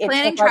and it's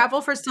planning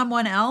travel for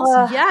someone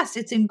else. Yes,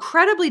 it's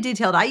incredibly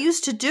detailed. I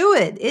used to do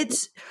it.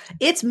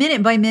 It's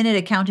minute by minute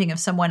accounting of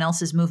someone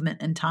else's movement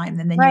and time,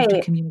 and then you have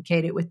to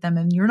communicate it with them,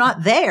 and you're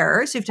not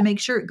there, so you have to make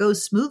sure it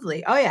goes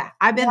smoothly. Oh yeah,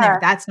 I've been there.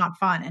 That's not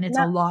fun, and it's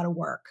a lot of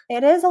work.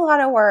 It is a lot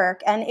of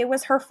work, and it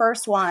was her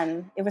first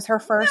one. It was her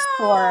first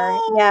tour.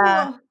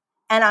 Yeah,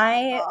 and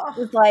I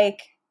was like,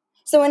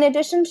 so in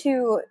addition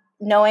to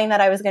knowing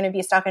that I was going to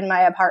be stuck in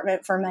my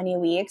apartment for many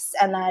weeks,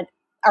 and that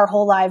our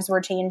whole lives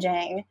were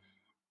changing,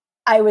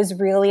 I was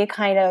really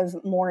kind of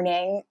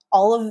mourning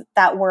all of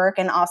that work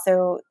and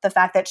also the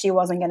fact that she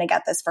wasn't going to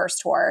get this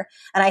first tour.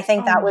 And I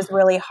think that was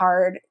really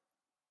hard.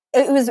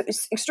 It was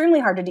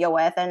extremely hard to deal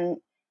with. And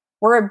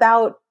we're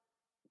about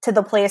to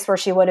the place where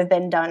she would have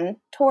been done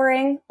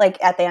touring, like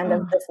at the end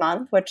of this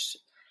month, which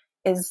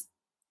is,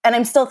 and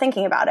I'm still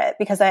thinking about it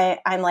because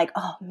I'm like,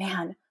 oh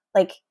man,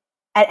 like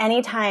at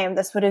any time,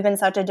 this would have been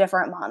such a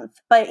different month.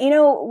 But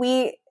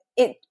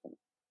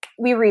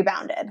we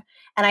rebounded.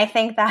 And I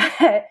think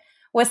that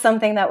was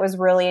something that was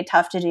really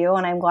tough to do.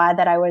 And I'm glad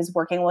that I was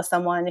working with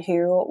someone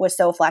who was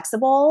so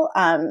flexible.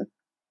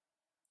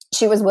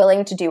 She was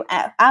willing to do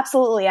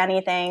absolutely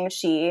anything.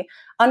 She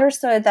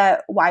understood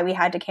that why we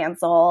had to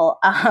cancel.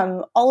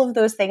 All of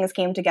those things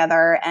came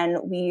together, and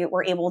we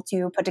were able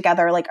to put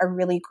together like a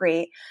really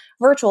great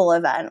virtual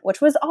event, which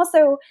was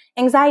also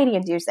anxiety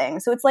inducing.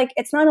 So it's like,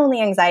 it's not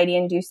only anxiety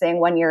inducing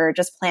when you're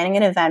just planning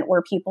an event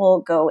where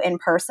people go in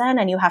person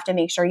and you have to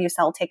make sure you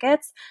sell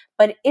tickets,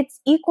 but it's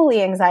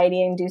equally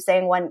anxiety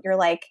inducing when you're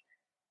like,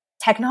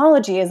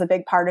 technology is a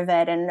big part of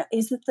it. And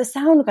is the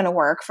sound going to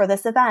work for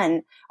this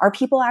event? Are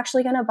people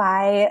actually going to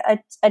buy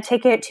a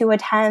ticket to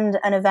attend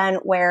an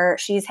event where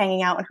she's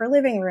hanging out in her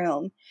living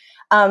room?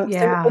 So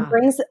it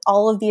brings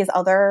all of these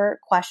other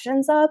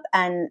questions up.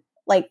 And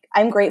like,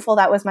 I'm grateful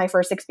that was my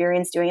first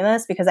experience doing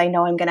this, because I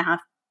know I'm going to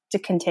have to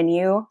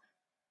continue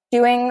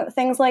doing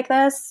things like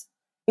this,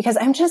 because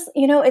I'm just,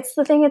 it's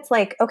the thing. It's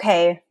like,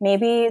 okay,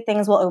 maybe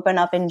things will open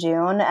up in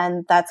June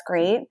and that's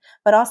great.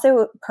 But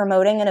also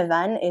promoting an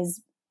event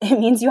it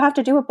means you have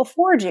to do it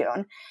before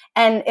June.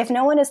 And if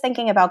no one is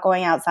thinking about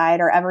going outside,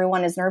 or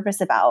everyone is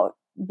nervous about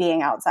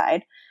being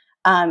outside,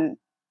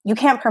 you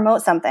can't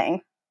promote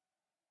something.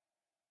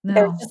 No.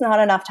 There's just not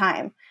enough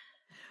time.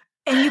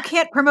 And you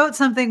can't promote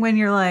something when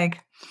you're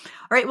like,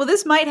 all right, well,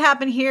 this might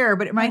happen here,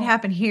 but it might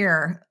happen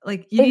here.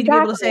 Like you need to be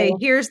able to say,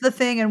 here's the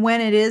thing and when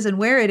it is and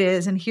where it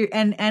is. And here,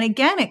 and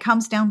again, it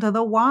comes down to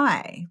the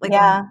why. Like,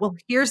 well,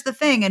 here's the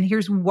thing and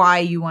here's why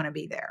you want to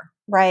be there.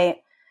 Right.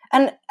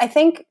 And I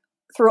think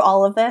through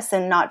all of this,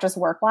 and not just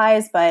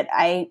work-wise, but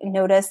I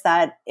noticed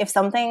that if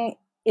something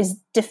is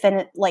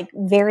like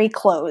very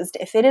closed,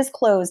 if it is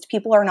closed,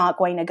 people are not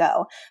going to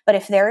go. But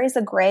if there is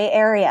a gray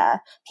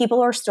area, people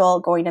are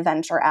still going to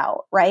venture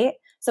out, right?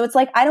 So it's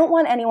like, I don't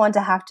want anyone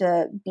to have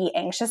to be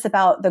anxious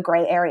about the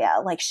gray area.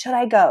 Like, should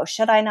I go?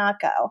 Should I not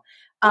go?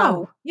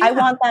 I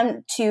want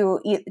them to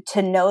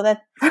know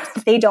that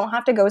they don't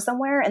have to go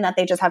somewhere, and that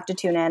they just have to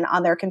tune in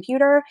on their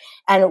computer,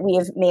 and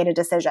we've made a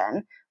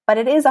decision. But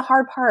it is a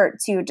hard part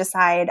to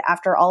decide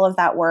after all of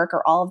that work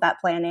or all of that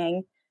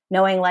planning,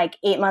 knowing like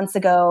 8 months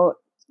ago,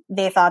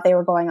 they thought they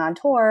were going on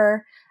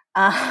tour,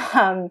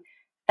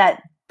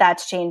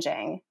 that's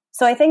changing.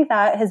 So I think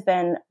that has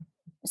been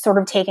sort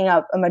of taking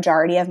up a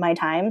majority of my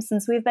time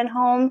since we've been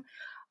home.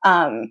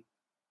 And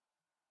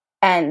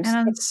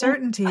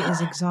uncertainty is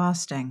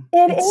exhausting.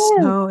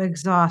 It's so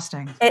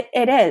exhausting.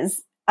 It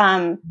is.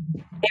 It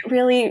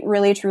really,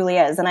 really, truly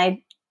is. And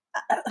I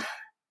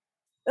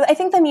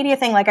think the media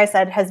thing, like I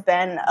said, has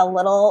been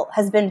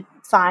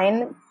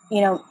fine.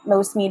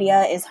 Most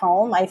media is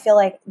home. I feel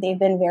like they've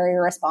been very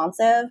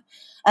responsive.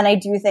 And I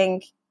do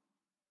think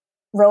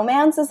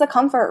romance is a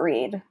comfort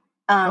read.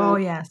 Oh,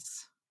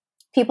 yes.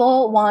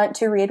 People want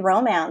to read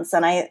romance.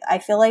 And I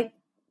feel like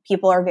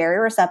people are very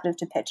receptive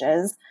to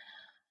pitches.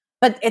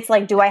 But it's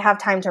like, do I have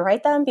time to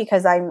write them?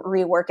 Because I'm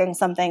reworking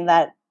something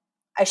that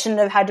I shouldn't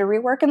have had to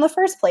rework in the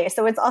first place.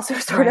 So it's also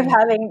sort of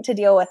having to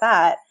deal with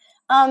that.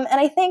 And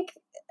I think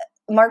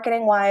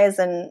marketing wise,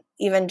 and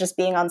even just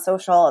being on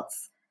social,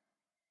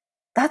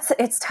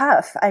 it's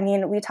tough. I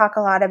mean, we talk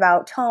a lot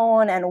about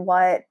tone and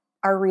what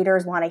our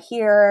readers want to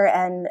hear.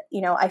 And,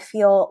 I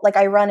feel like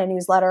I run a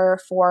newsletter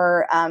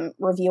for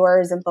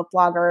reviewers and book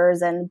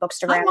bloggers and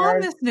bookstagrammers. I'm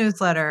on this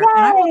newsletter. Yay!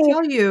 And I will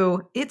tell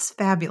you, it's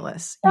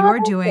fabulous. You are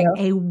doing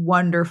a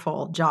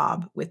wonderful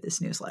job with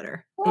this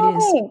newsletter.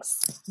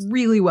 Thanks. It is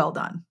really well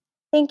done.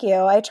 Thank you.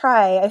 I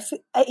try.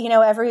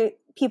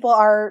 People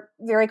are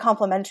very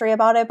complimentary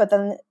about it, but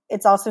then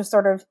it's also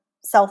sort of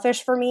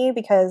selfish for me,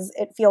 because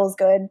it feels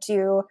good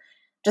to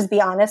just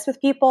be honest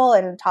with people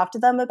and talk to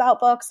them about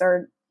books,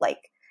 or like,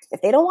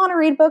 if they don't want to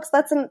read books,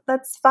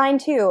 that's fine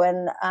too.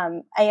 And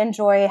I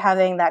enjoy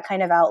having that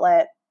kind of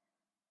outlet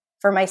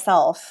for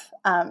myself.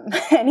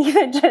 And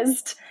even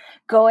just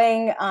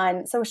going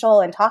on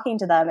social and talking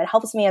to them, it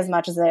helps me as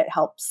much as it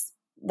helps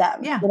them.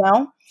 Yeah,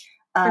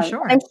 for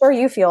sure. I'm sure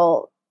you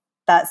feel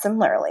that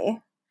similarly.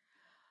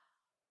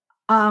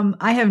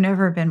 I have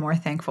never been more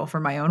thankful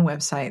for my own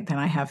website than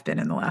I have been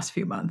in the last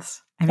few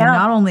months. I mean,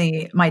 not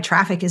only my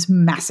traffic is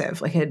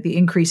massive, like the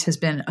increase has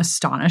been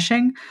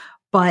astonishing,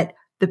 but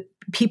the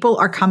people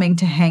are coming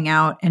to hang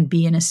out and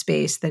be in a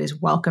space that is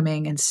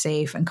welcoming and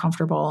safe and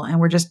comfortable. And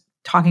we're just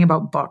talking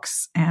about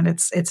books, and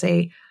it's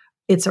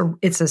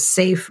a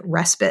safe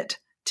respite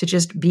to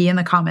just be in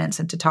the comments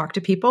and to talk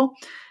to people.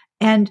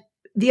 And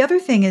the other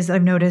thing is,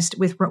 I've noticed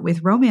with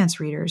romance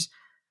readers,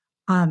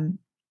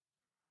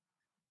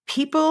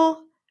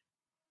 people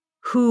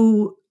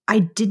who I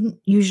didn't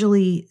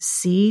usually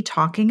see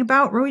talking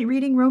about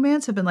reading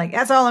romance have been like,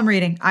 that's all I'm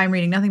reading. I'm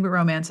reading nothing but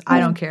romance. I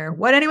don't care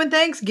what anyone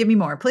thinks. Give me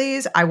more,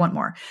 please. I want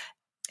more.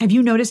 Have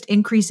you noticed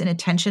increase in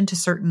attention to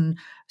certain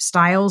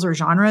styles or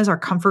genres, or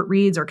comfort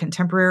reads or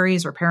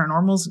contemporaries or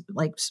paranormals,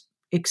 like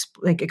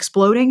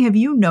exploding? Have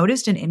you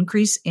noticed an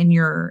increase in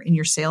your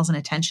sales and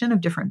attention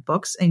of different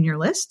books in your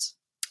lists?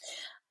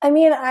 I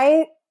mean,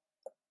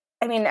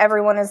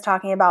 everyone is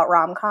talking about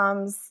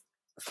rom-coms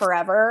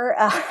forever.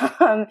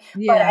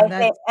 But I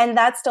think, and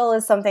that still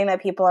is something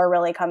that people are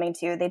really coming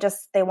to.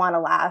 They want to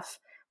laugh.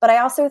 But I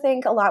also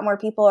think a lot more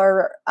people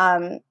are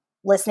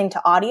listening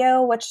to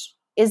audio, which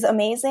is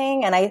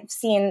amazing. And I've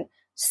seen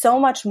so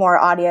much more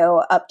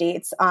audio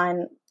updates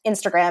on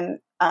Instagram,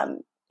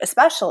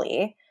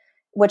 especially,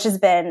 which has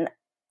been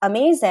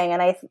amazing.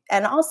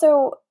 And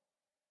also,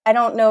 I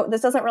don't know,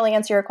 this doesn't really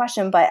answer your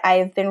question, but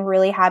I've been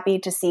really happy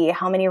to see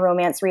how many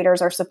romance readers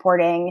are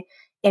supporting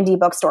indie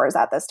bookstores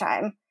at this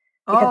time.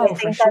 Because I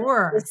think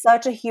that is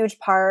such a huge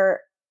part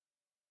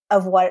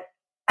of what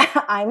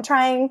I'm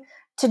trying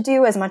to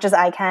do as much as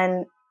I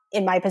can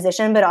in my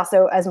position, but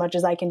also as much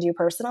as I can do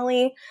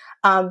personally,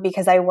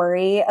 because I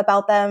worry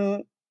about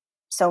them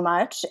so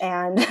much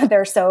and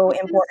they're so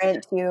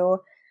important to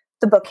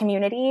the book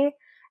community.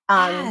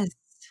 Yes.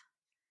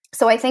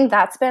 So I think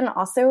that's been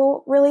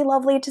also really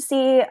lovely to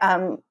see.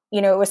 It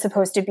was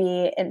supposed to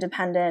be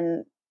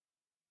Independent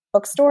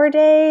Bookstore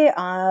Day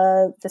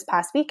this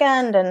past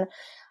weekend, and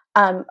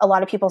a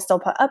lot of people still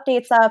put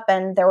updates up,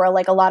 and there were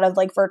like a lot of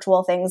like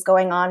virtual things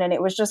going on. And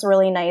it was just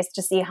really nice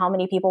to see how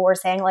many people were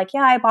saying like,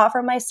 yeah, I bought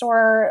from my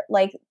store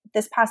like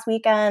this past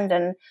weekend,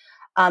 and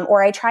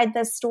or I tried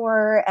this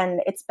store.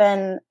 And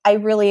I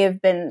really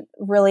have been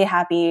really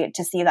happy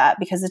to see that,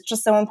 because it's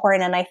just so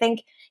important. And I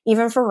think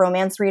even for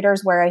romance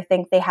readers where I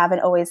think they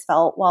haven't always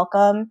felt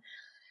welcome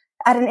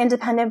at an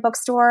independent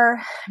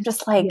bookstore, I'm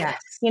just like, yes.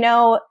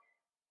 I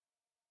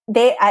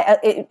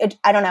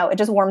don't know, it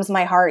just warms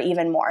my heart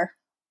even more.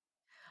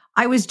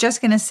 I was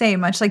just going to say,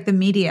 much like the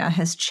media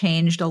has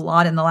changed a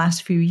lot in the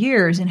last few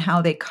years in how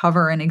they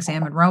cover and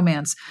examine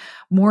romance,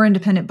 more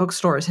independent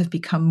bookstores have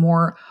become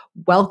more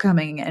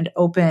welcoming and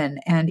open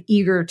and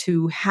eager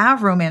to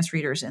have romance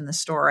readers in the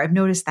store. I've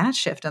noticed that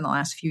shift in the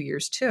last few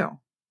years too.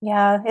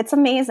 Yeah, it's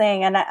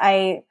amazing. And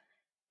I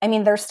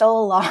mean, there's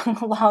still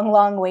a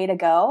long way to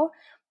go,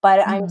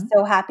 but I'm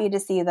so happy to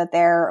see that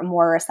they're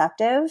more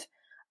receptive.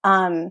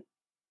 Even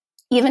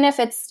if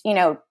it's,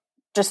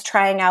 just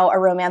trying out a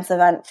romance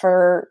event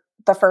for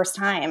the first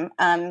time.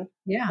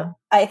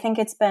 I think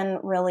it's been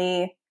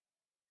really,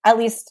 at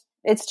least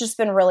it's just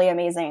been really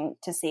amazing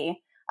to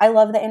see. I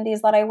love the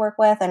indies that I work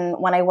with. And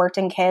when I worked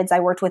in kids, I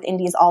worked with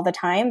indies all the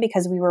time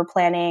because we were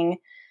planning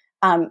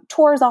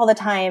tours all the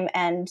time,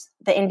 and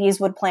the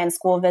indies would plan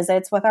school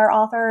visits with our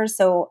authors.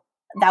 So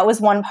that was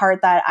one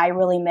part that I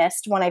really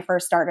missed when I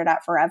first started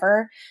at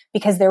Forever,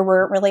 because there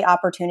weren't really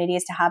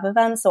opportunities to have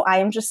events. So I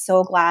am just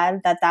so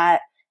glad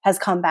that has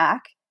come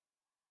back.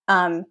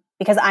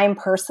 Because I'm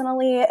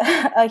personally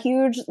a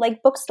huge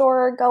like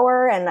bookstore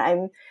goer, and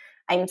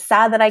I'm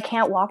sad that I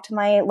can't walk to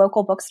my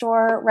local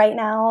bookstore right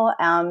now.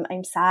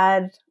 I'm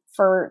sad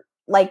for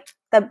like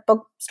the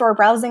bookstore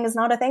browsing is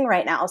not a thing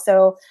right now.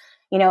 So,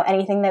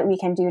 anything that we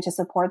can do to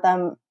support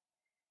them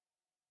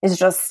is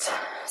just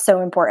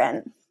so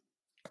important.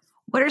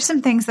 What are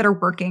some things that are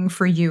working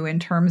for you in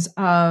terms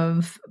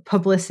of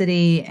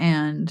publicity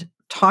and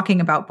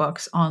talking about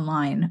books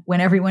online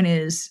when everyone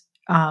is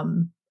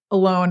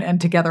alone and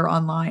together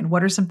online?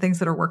 What are some things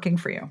that are working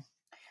for you?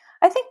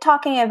 I think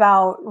talking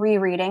about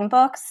rereading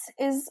books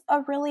is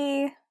a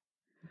really,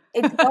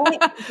 it's going,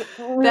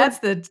 that's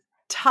the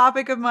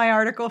topic of my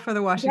article for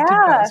the Washington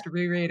Post,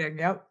 rereading.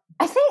 Yep.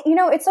 I think,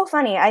 it's so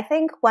funny. I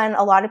think when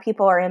a lot of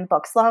people are in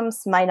book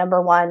slumps, my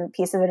number one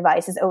piece of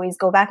advice is always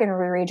go back and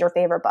reread your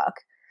favorite book.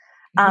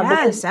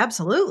 Yes,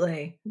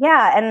 absolutely.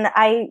 Yeah. And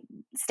I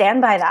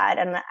stand by that.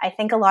 And I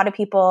think a lot of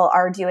people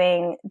are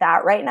doing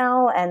that right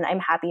now. And I'm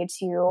happy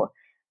to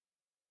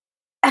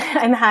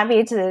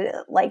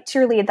like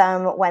cheerlead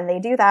them when they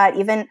do that.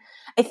 Even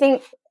I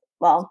think,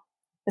 well,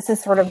 this is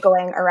sort of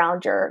going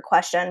around your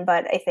question,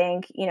 but I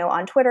think,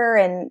 on Twitter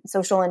and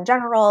social in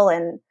general,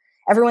 and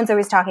everyone's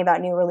always talking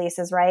about new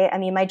releases, right? I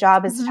mean, my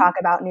job is to talk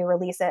about new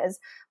releases,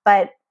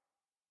 but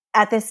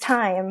at this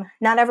time,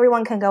 not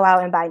everyone can go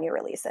out and buy new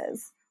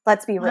releases.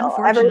 Let's be real.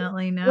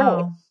 Unfortunately, no.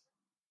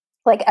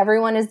 Right. Like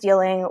everyone is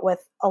dealing with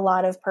a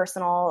lot of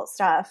personal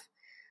stuff.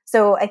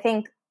 So I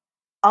think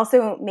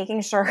also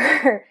making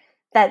sure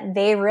that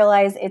they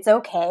realize it's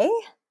okay.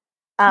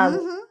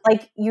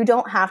 Like you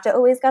don't have to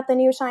always get the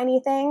new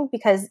shiny thing,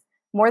 because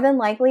more than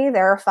likely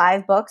there are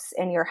 5 books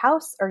in your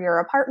house or your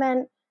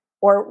apartment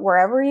or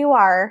wherever you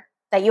are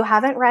that you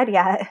haven't read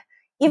yet,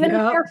 even if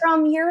they're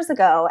from years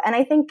ago. And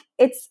I think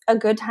it's a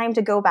good time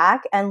to go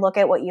back and look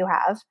at what you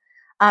have.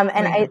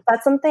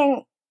 That's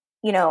something,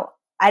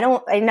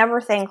 I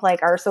never think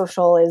like our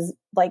social is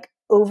like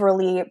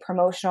overly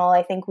promotional.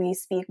 I think we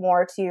speak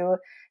more to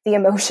the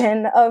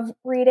emotion of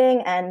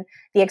reading and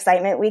the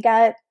excitement we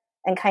get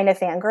and kind of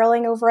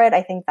fangirling over it.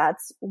 I think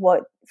that's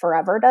what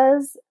Forever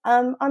does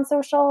on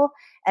social.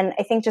 And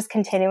I think just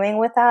continuing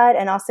with that,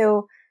 and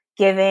also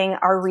giving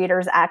our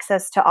readers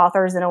access to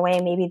authors in a way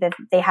maybe that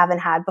they haven't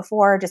had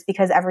before, just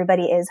because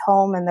everybody is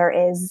home and there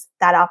is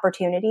that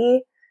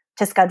opportunity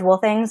to schedule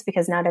things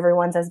because not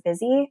everyone's as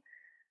busy.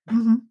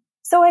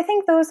 So I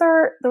think those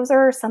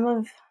are some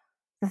of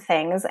the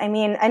things. I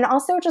mean, and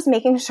also just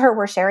making sure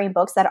we're sharing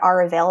books that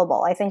are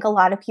available. I think a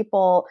lot of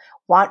people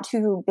want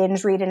to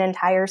binge read an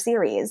entire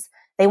series.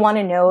 They want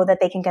to know that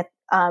they can get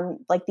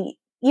like the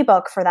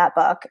ebook for that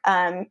book.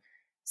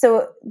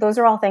 So those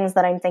are all things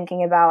that I'm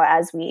thinking about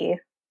as we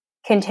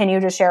continue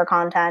to share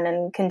content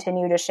and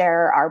continue to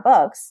share our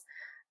books.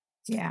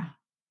 Yeah.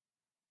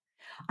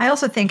 I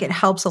also think it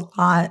helps a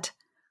lot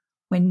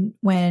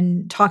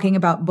when talking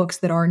about books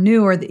that are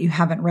new or that you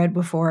haven't read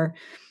before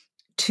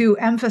to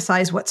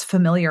emphasize what's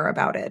familiar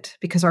about it,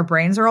 because our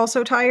brains are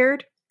also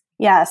tired.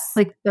 Yes.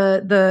 Like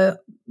the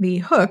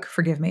hook,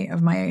 forgive me,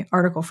 of my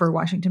article for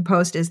Washington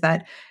Post is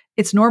that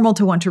it's normal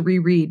to want to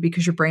reread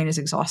because your brain is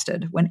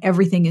exhausted. When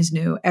everything is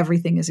new,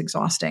 everything is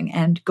exhausting.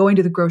 And going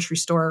to the grocery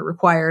store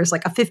requires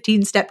like a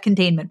 15-step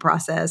containment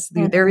process.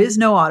 There is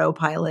no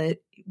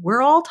autopilot.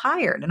 We're all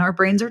tired and our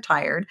brains are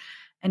tired,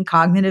 and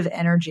cognitive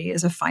energy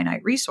is a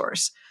finite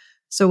resource.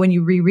 So when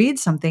you reread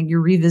something,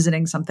 you're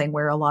revisiting something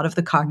where a lot of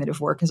the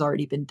cognitive work has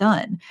already been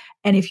done.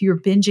 And if you're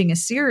binging a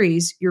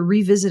series, you're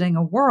revisiting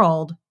a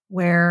world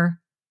where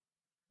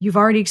you've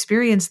already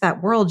experienced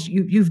that world.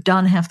 You've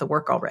done half the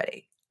work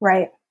already.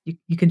 Right.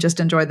 You can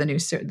just enjoy the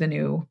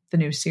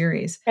new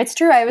series. It's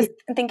true. I was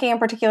thinking in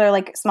particular,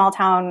 like Small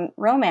Town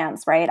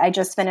Romance, right? I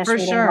just finished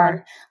reading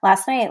one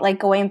last night. Like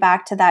going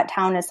back to that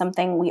town is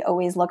something we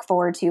always look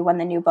forward to when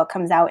the new book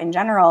comes out in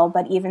general.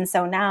 But even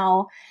so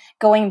now,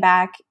 going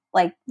back,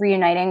 like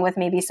reuniting with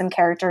maybe some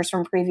characters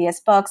from previous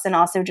books and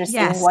also just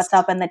seeing what's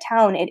up in the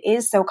town, it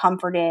is so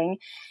comforting.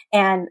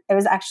 And it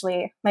was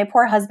actually my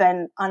poor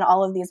husband on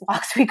all of these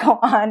walks we go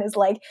on is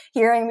like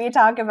hearing me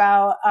talk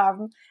about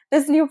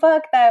this new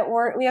book that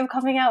we have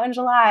coming out in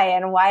July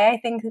and why I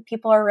think that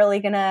people are really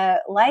going to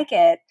like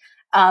it.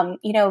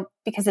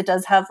 Because it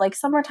does have like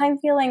summertime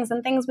feelings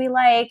and things we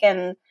like.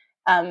 And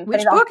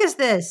which book is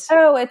this?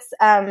 Oh,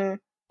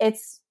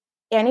 it's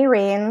Annie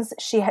Raines.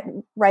 She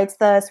writes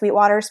the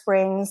Sweetwater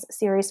Springs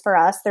series for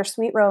us. They're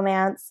sweet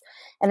romance,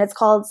 and it's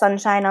called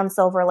Sunshine on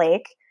Silver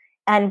Lake.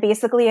 And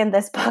basically in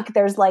this book,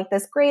 there's like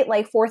this great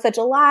like 4th of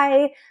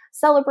July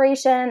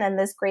celebration and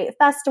this great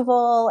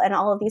festival and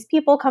all of these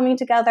people coming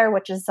together,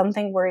 which is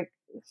something we're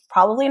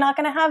probably not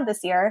going to have this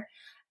year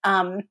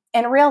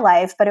in real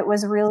life. But it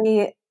was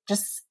really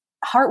just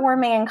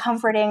heartwarming and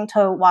comforting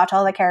to watch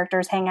all the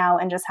characters hang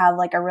out and just have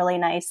like a really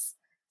nice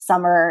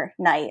summer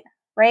night,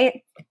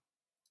 right?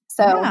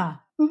 So,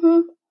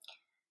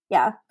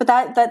 yeah. But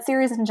that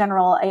series in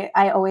general,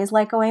 I always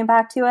like going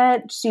back to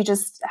it. She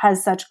just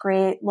has such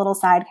great little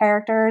side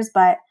characters,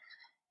 but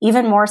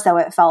even more so,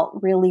 it felt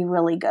really,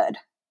 really good.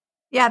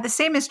 Yeah, the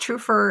same is true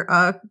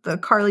for the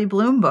Carly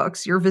Bloom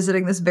books. You're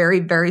visiting this very,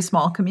 very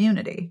small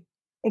community.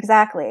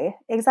 Exactly.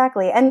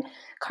 And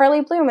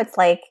Carly Bloom, it's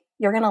like,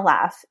 you're going to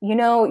laugh.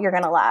 You're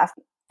going to laugh.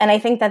 And I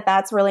think that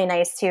that's really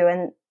nice too.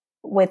 And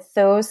with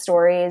those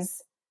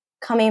stories,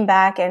 coming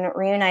back and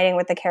reuniting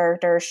with the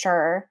characters,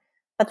 sure.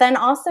 But then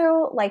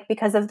also, like,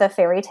 because of the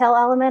fairy tale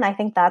element, I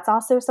think that's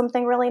also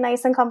something really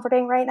nice and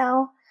comforting right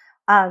now.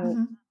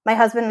 My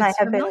husband and I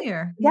have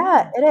familiar.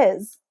 been, it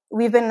is.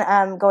 We've been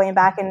going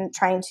back and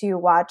trying to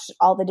watch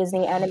all the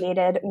Disney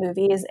animated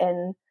movies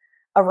in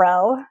a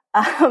row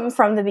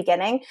from the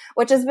beginning,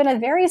 which has been a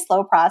very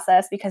slow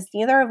process because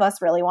neither of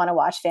us really want to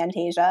watch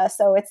Fantasia.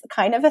 So it's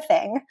kind of a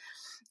thing.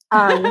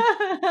 But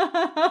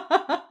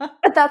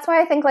that's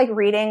why I think like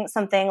reading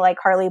something like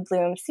Carly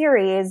Bloom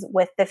series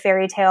with the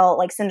fairy tale,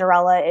 like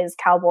Cinderella is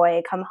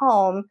cowboy come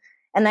home,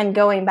 and then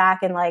going back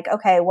and like,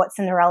 okay, what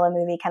Cinderella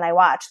movie can I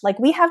watch? Like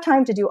we have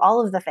time to do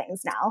all of the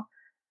things now.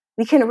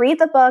 We can read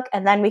the book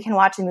and then we can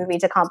watch a movie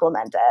to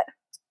complement it.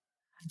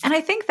 And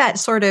I think that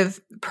sort of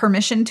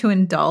permission to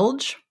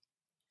indulge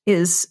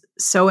is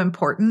so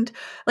important.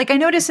 Like I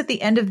notice at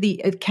the end of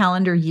the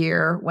calendar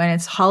year when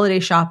it's holiday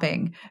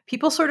shopping,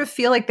 people sort of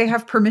feel like they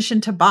have permission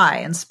to buy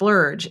and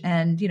splurge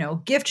and,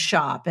 gift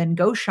shop and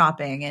go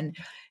shopping and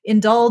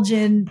indulge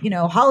in,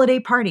 holiday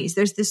parties.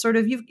 There's this sort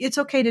of, it's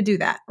okay to do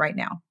that right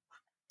now.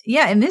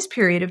 Yeah. In this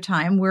period of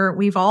time where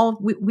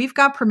we've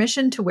got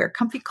permission to wear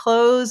comfy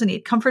clothes and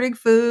eat comforting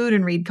food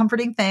and read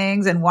comforting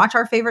things and watch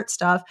our favorite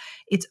stuff.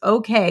 It's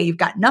okay. You've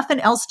got nothing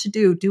else to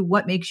do. Do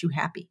what makes you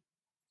happy.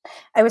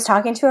 I was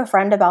talking to a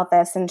friend about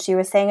this and she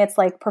was saying it's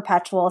like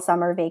perpetual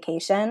summer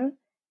vacation.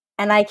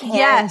 And I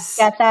can't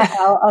get that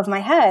out of my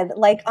head.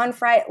 Like on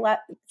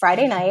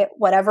Friday night,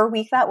 whatever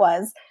week that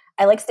was,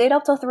 I like stayed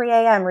up till 3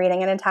 a.m.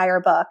 reading an entire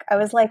book. I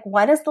was like,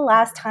 when is the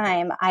last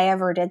time I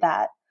ever did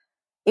that?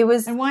 It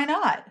was. And why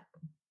not?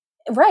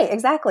 Right.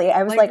 Exactly.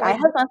 I was like I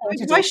have nothing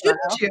to do. Why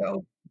shouldn't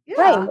you? Yeah.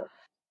 Right.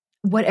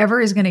 Whatever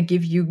is going to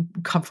give you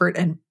comfort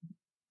and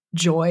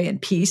joy and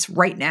peace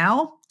right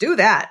now, do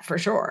that for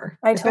sure.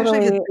 Especially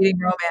if it's reading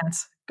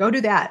romance. Go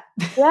do that.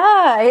 Yeah,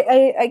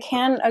 I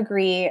can't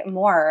agree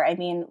more. I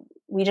mean,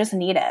 we just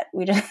need it.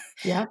 We just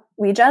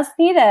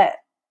need it.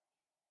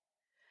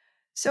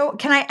 So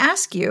can I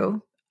ask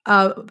you,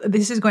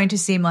 this is going to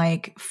seem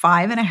like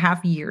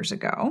 5.5 years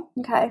ago.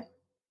 Okay.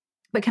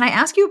 But can I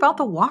ask you about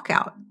the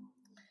walkout?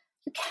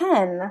 You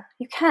can.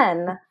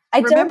 I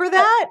remember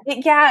that?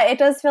 Yeah, it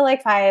does feel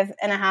like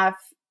 5.5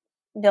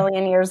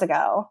 billion years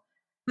ago.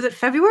 Was it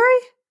February?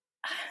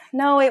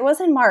 No, it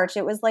was in March.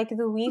 It was like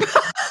the week.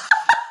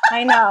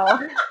 I know.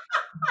 It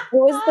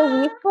was the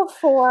week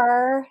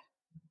before.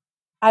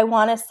 I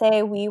want to say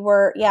it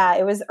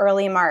was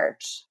early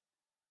March.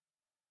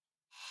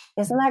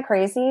 Isn't that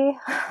crazy?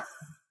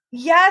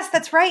 Yes,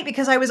 that's right.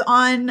 Because I was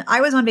on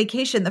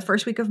vacation the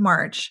first week of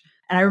March.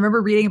 And I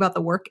remember reading about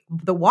the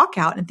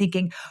walkout and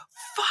thinking,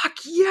 fuck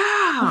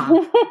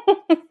yeah,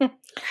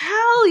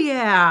 hell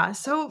yeah.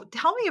 So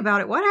tell me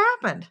about it. What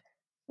happened?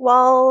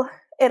 Well,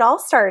 it all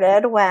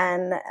started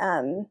when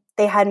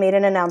they had made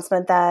an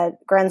announcement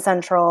that Grand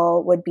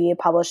Central would be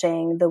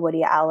publishing the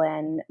Woody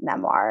Allen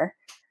memoir.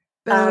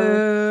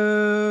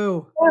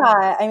 Boo.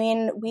 Yeah, I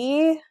mean,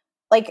 we,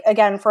 like,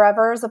 again,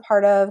 Forever is a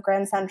part of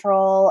Grand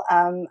Central.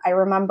 I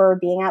remember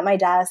being at my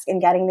desk and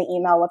getting the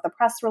email with the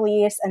press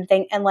release and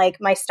like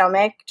my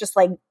stomach just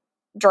like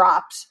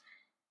dropped.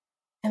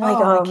 I'm like,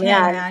 I oh can't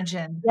man,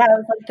 imagine. yeah, I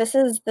was like,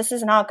 this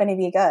is not going to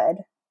be good.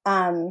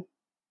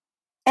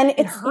 And It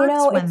it's, you hurts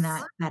know, when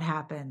that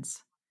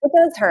happens. it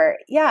does hurt.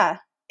 Yeah,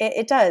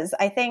 it does.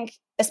 I think,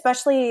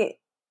 especially,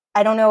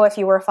 I don't know if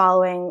you were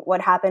following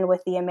what happened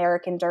with the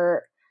American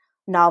Dirt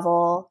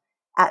novel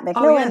at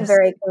Macmillan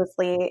very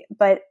closely,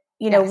 but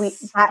you know,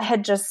 that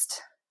had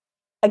just,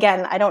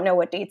 again, I don't know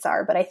what dates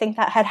are, but I think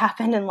that had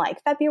happened in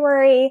like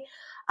February.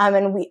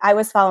 And I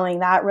was following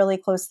that really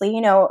closely.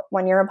 You know,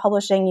 when you're in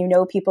publishing, you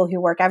know people who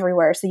work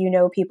everywhere. So you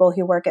know people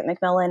who work at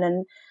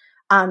Macmillan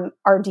and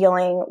are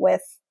dealing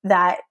with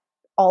that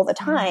all the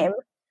time.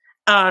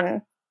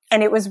 And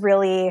it was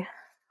really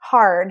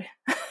hard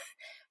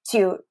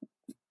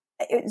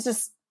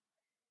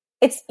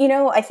it's, you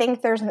know, I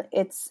think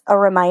it's a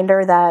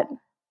reminder that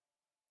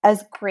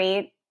as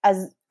great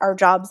as our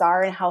jobs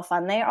are and how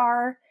fun they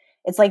are,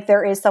 it's like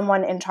there is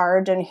someone in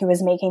charge and who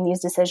is making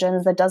these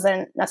decisions that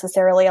doesn't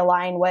necessarily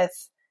align with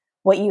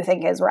what you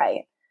think is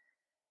right.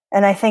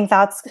 And I think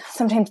that's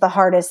sometimes the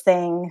hardest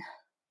thing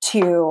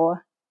to,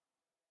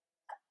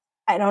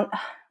 I don't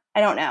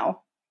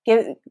know,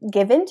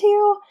 give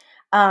into.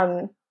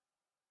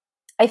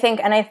 I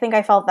think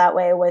I felt that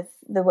way with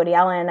the Woody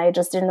Allen. I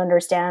just didn't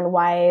understand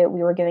why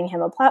we were giving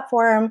him a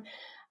platform.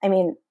 I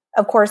mean,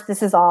 of course,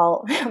 this is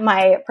all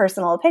my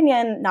personal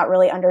opinion, not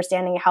really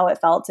understanding how it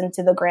felt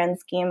into the grand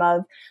scheme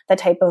of the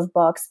type of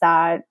books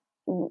that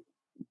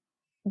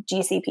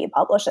GCP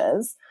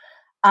publishes.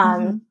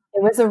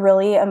 It was a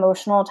really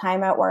emotional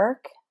time at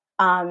work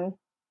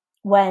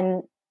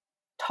when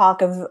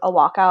talk of a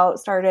walkout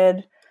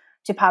started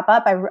to pop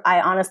up.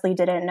 I honestly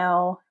didn't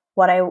know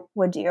what I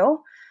would do.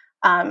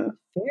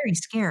 Very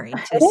scary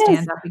to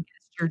stand up against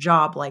your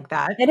job like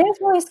that. It is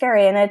really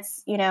scary. And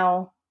it's, you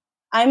know,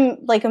 I'm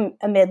like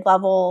a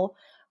mid-level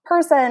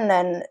person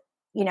and,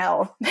 you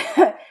know,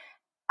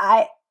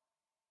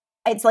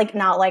 it's like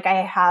not like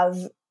I have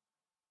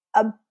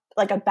a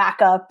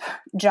backup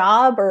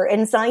job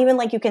and it's not even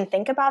like you can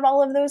think about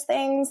all of those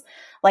things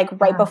like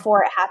right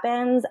before it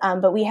happens.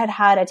 But we had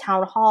a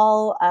town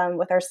hall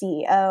with our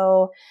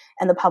CEO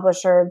and the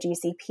publisher of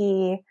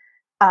GCP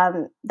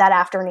that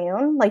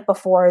afternoon, like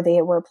before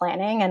they were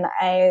planning. And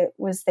I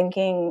was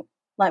thinking,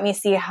 let me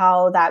see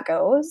how that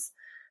goes.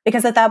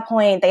 Because at that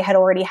point, they had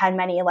already had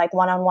many like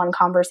one-on-one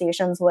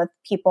conversations with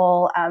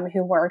people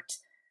who worked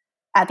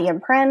at the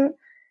imprint.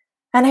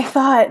 And I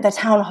thought the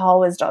town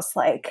hall was just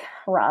like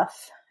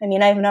rough. I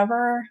mean, I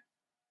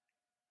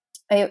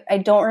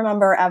don't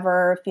remember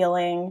ever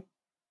feeling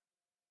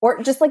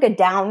or just like a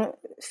down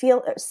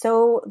feel.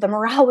 So the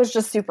morale was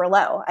just super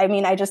low. I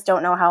mean, I just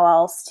don't know how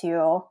else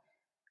to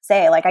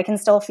say. Like, I can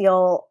still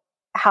feel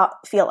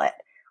it.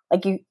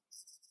 Like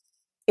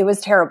it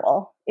was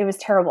terrible. It was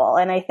terrible.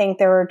 And I think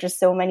there were just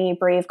so many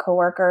brave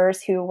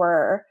coworkers who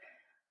were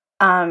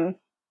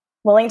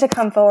willing to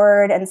come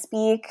forward and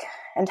speak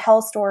and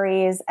tell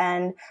stories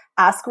and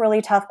ask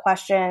really tough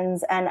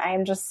questions. And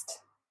I'm just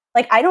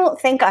like, I don't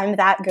think I'm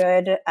that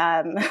good,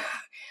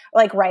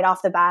 like right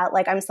off the bat.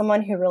 Like, I'm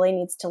someone who really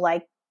needs to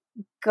like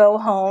go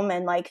home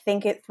and like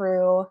think it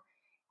through.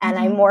 And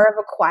I'm more of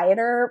a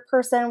quieter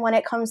person when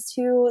it comes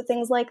to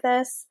things like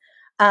this.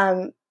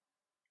 And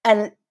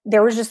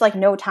there was just like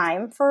no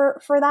time for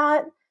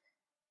that.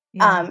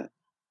 Yeah.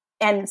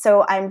 And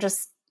so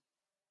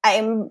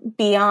I'm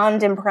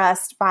beyond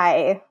impressed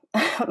by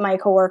my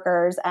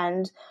coworkers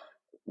and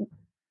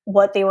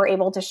what they were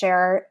able to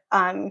share,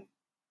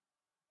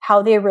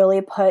 how they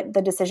really put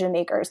the decision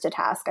makers to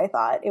task. I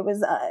thought it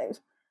was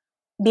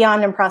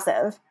beyond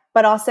impressive,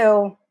 but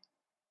also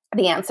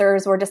the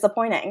answers were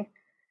disappointing.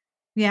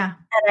 Yeah.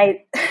 And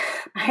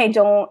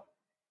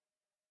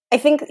I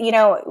think, you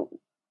know,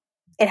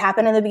 it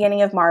happened in the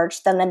beginning of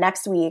March. Then the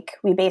next week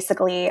we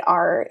basically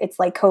it's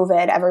like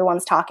COVID.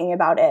 Everyone's talking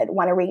about it.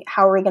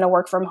 How are we going to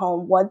work from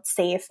home? What's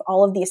safe?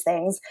 All of these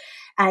things.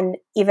 And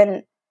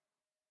even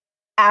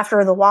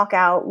after the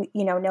walkout,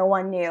 you know, no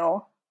one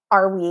knew,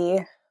 are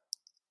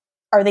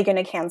they going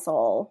to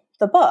cancel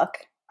the book?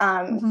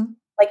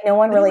 Like no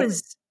one really.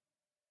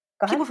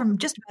 People from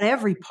just about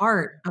every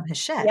part of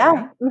Hachette.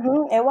 Yeah,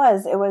 right? It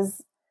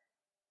was.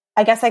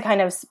 I guess I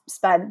kind of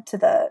sped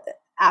to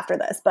after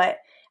this, but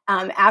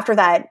after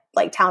that,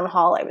 like town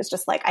hall, I was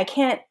just like, I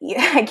can't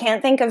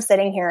think of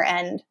sitting here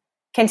and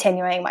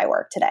continuing my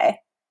work today.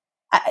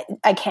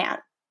 I can't.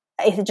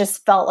 It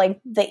just felt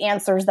like the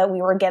answers that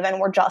we were given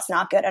were just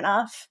not good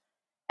enough.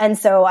 And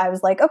so I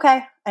was like,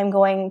 okay, I'm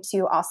going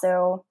to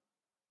also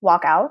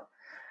walk out.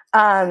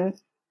 And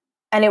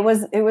it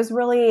was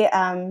really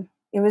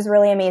It was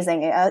really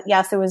amazing.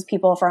 Yes, it was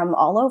people from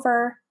all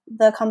over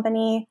the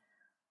company.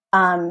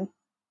 And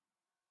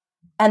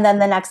then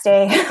the next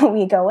day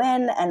we go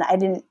in and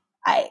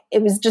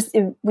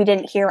we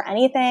didn't hear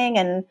anything.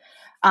 And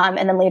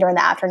then later in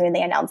the afternoon,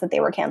 they announced that they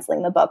were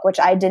canceling the book, which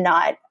I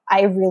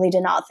really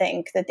did not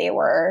think that they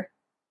were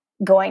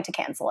going to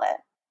cancel it.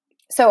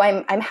 So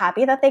I'm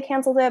happy that they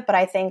canceled it, but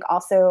I think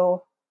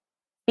also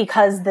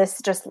because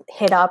this just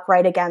hit up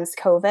right against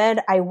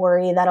COVID, I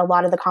worry that a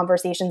lot of the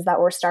conversations that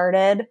were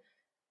started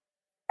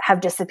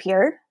have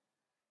disappeared.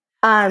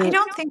 I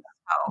don't think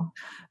so,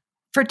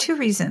 for two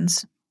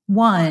reasons.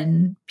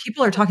 One,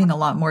 people are talking a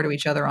lot more to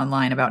each other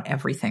online about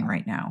everything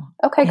right now.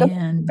 Okay, good.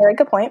 And very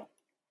good point.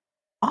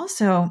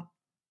 also,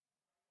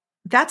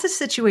 that's a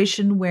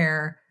situation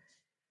where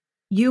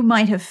you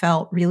might have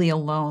felt really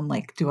alone.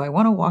 Like, do I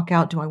want to walk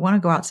out? Do I want to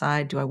go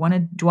outside? Do I want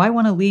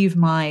to leave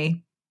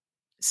my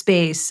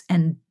space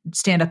and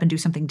stand up and do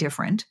something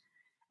different?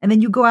 And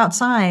then you go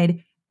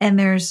outside and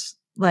there's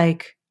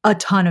like a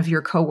ton of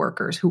your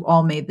coworkers who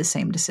all made the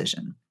same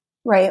decision.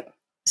 Right.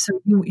 So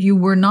you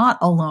were not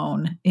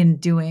alone in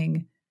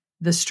doing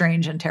the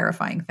strange and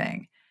terrifying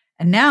thing.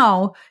 And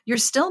now you're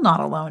still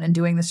not alone in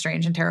doing the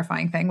strange and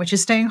terrifying thing, which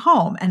is staying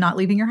home and not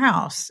leaving your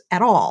house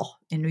at all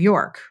in New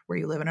York, where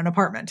you live in an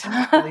apartment.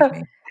 Believe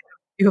me,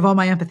 you have all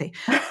my empathy.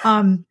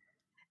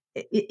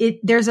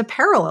 There's a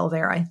parallel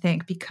there, I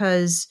think,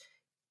 because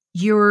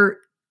you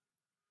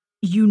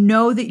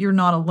know that you're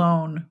not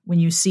alone when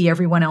you see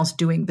everyone else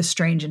doing the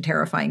strange and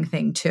terrifying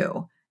thing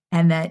too.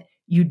 And that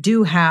you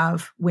do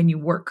have, when you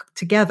work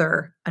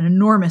together, an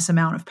enormous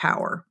amount of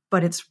power,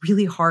 but it's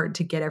really hard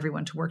to get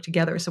everyone to work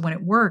together. So when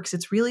it works,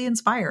 it's really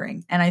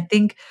inspiring. And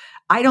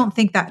I don't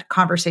think that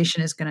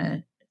conversation is going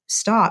to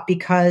stop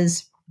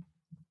because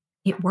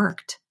it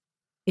worked.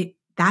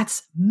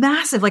 That's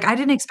massive. Like, I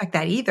didn't expect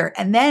that either.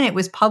 And then it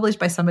was published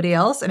by somebody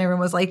else and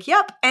everyone was like,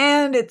 yep.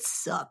 And it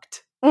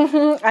sucked.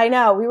 Mm-hmm. I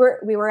know. We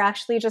were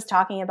actually just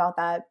talking about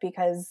that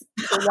because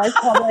it was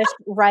published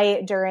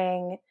right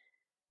during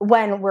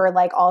when we're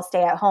like all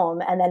stay at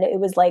home. And then it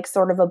was like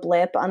sort of a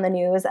blip on the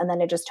news and then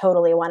it just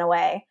totally went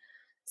away.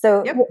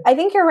 So yep. I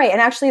think you're right.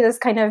 And actually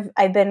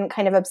I've been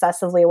kind of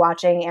obsessively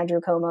watching Andrew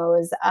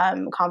Cuomo's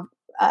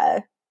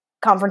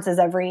conferences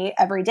every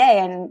day.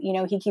 And,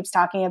 he keeps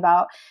talking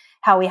about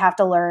how we have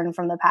to learn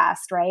from the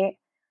past. Right.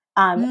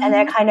 And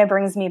that kind of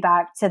brings me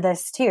back to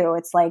this too.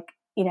 It's like,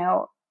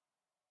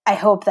 I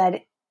hope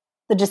that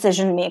the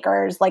decision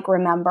makers like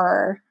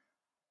remember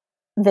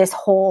this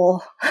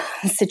whole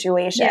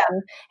situation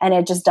and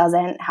it just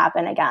doesn't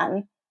happen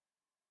again.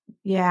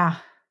 Yeah.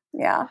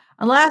 Yeah.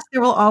 Alas,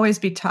 there will always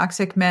be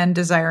toxic men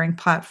desiring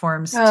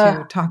platforms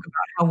to talk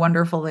about how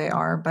wonderful they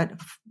are. But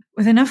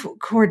with enough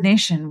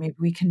coordination, maybe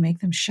we can make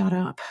them shut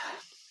up.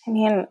 I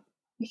mean,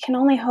 we can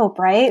only hope,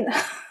 right?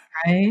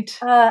 Right.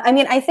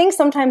 I think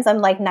sometimes I'm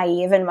like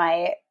naive in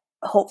my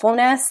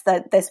hopefulness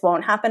that this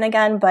won't happen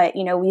again. But,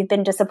 we've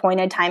been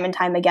disappointed time and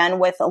time again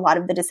with a lot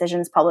of the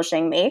decisions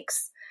publishing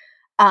makes.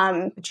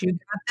 But you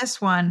got this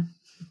one.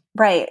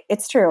 Right.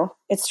 It's true.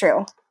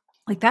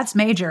 Like, that's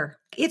major.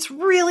 It's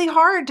really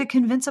hard to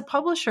convince a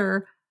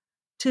publisher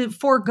to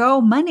forego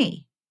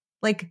money.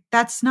 Like,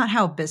 that's not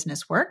how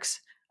business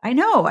works. I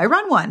know, I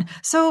run one.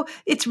 So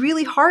it's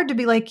really hard to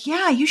be like,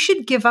 yeah, you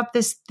should give up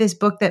this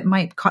book that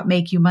might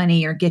make you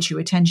money or get you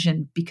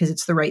attention because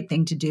it's the right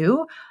thing to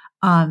do.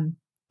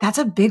 That's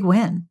a big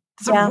win.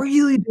 It's a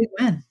really big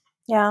win.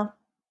 Yeah.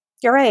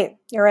 You're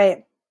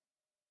right.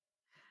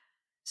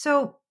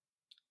 So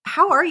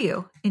how are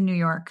you in New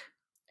York?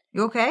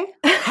 You okay?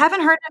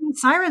 Haven't heard any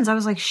sirens. I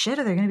was like, shit,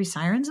 are there going to be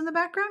sirens in the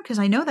background? Because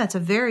I know that's a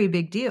very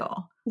big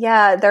deal.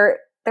 Yeah, there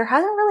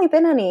hasn't really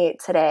been any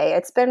today.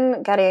 It's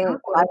been getting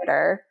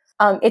quieter.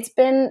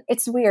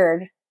 It's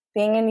weird.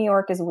 Being in New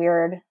York is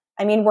weird.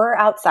 I mean, we're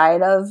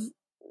outside of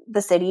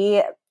the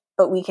city,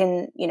 but we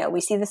can, we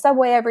see the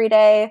subway every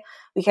day.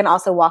 We can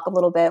also walk a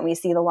little bit and we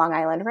see the Long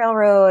Island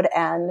Railroad.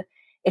 And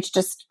it's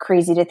just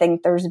crazy to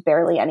think there's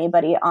barely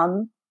anybody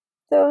on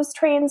those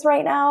trains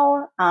right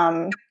now.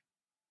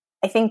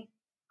 I think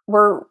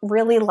we're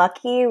really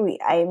lucky.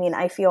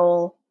 I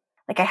feel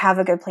like I have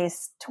a good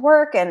place to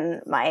work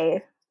and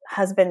my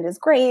husband is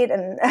great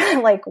and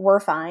like we're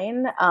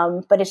fine.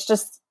 But it's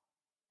just,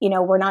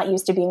 we're not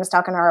used to being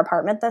stuck in our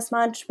apartment this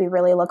much. We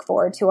really look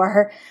forward to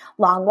our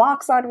long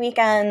walks on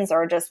weekends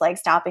or just like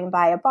stopping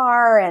by a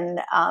bar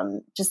and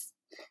just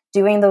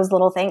doing those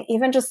little things.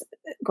 Even just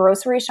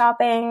grocery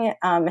shopping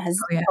has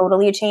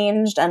totally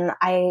changed. And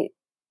I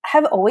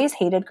have always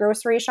hated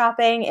grocery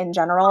shopping in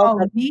general.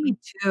 Oh, me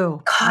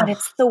too. God,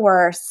 it's the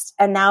worst.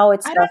 And now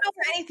it's I don't know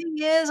where anything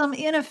is. I'm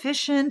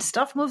inefficient.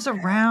 Stuff moves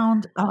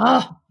around.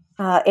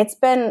 It's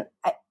been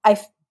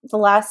the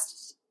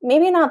last,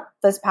 maybe not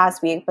this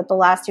past week, but the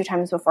last 2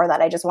 times before that,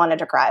 I just wanted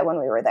to cry when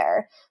we were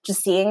there.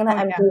 Just seeing the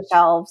empty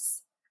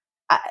shelves.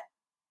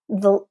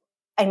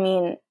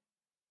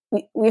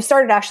 We've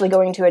started actually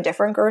going to a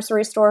different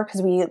grocery store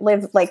because we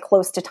live like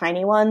close to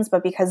tiny ones,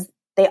 but because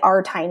they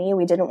are tiny.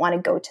 We didn't want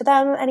to go to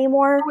them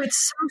anymore. Oh,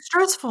 it's so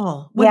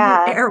stressful.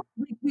 Yeah.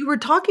 We were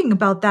talking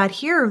about that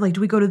here. Like,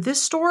 do we go to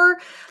this store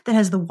that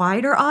has the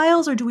wider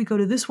aisles, or do we go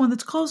to this one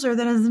that's closer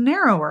that has the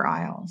narrower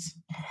aisles?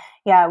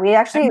 Yeah, we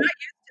actually... I'm not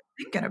used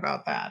to thinking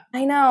about that.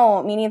 I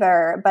know, me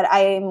neither. But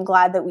I'm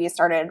glad that we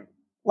started,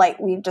 like,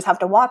 we just have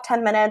to walk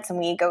 10 minutes and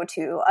we go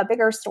to a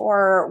bigger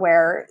store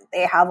where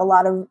they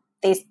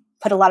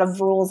put a lot of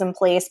rules in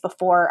place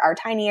before our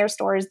tinier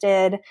stores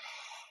did.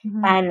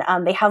 Mm-hmm.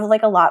 And they have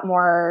like a lot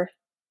more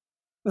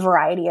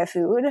variety of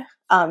food.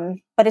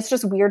 But it's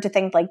just weird to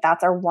think like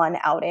that's our one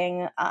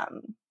outing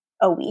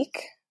a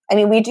week. I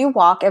mean, we do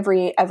walk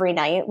every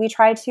night we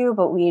try to,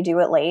 but we do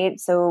it late.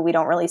 So we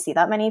don't really see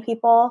that many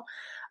people.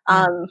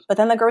 But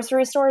then the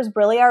grocery store is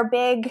really our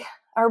big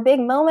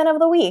moment of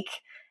the week.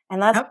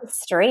 And that's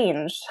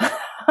strange.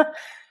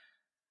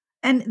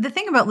 And the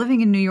thing about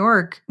living in New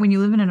York, when you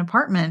live in an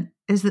apartment,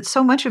 is that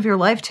so much of your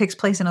life takes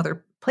place in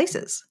other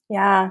places.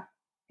 Yeah,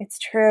 it's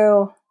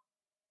true.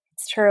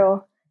 It's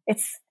true.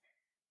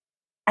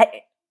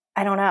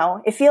 I don't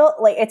know. It feels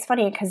like it's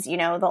funny because,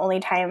 the only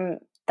time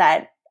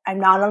that I'm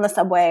not on the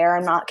subway or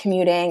I'm not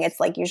commuting, it's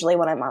like usually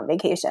when I'm on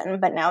vacation.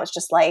 But now it's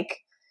just like,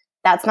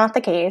 that's not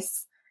the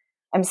case.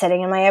 I'm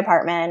sitting in my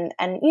apartment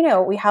and,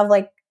 we have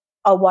like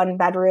a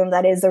 1-bedroom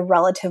that is a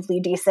relatively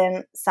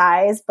decent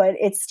size, but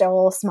it's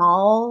still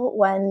small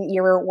when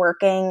you're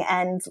working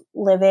and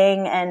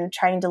living and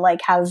trying to like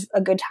have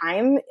a good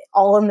time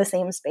all in the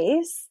same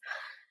space.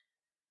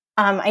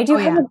 I do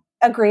have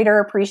a greater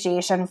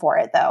appreciation for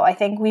it though. I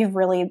think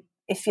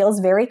it feels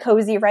very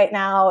cozy right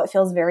now. It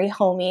feels very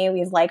homey.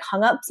 We've like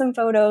hung up some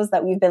photos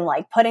that we've been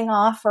like putting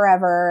off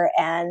forever.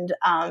 And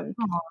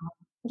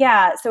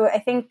so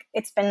I think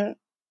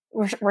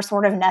we're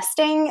sort of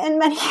nesting in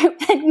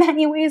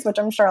many ways, which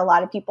I'm sure a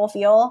lot of people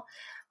feel,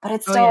 but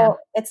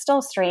it's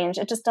still strange.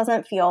 It just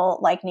doesn't feel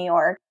like New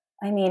York.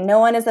 I mean, no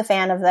one is a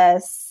fan of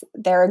this.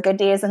 There are good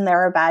days and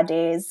there are bad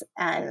days.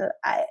 And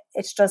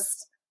it's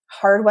just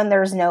hard when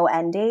there's no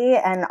end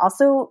date. And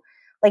also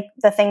like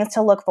the things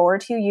to look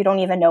forward to, you don't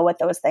even know what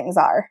those things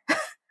are.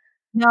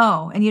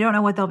 No. And you don't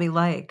know what they'll be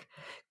like.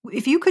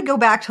 If you could go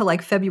back to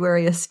like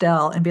February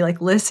Estelle and be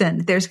like,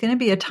 listen, there's going to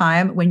be a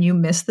time when you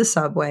miss the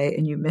subway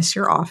and you miss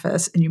your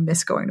office and you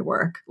miss going to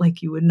work,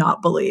 like you would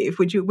not believe.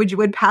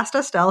 Would past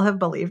Estelle have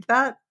believed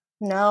that?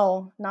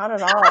 No, not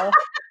at all.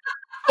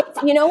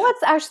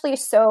 What's actually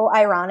so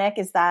ironic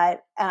is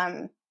that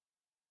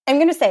I'm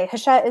going to say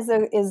Hachette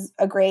is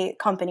a great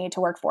company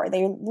to work for.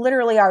 They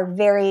literally are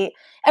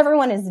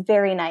everyone is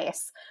very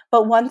nice.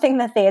 But one thing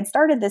that they had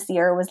started this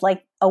year was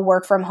like a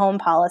work from home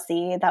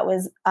policy that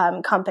was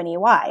company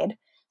wide.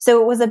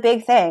 So it was a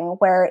big thing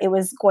where it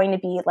was going to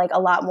be like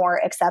a lot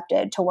more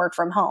accepted to work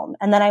from home.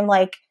 And then I'm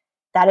like,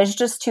 that is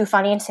just too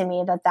funny to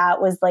me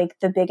that was like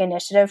the big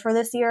initiative for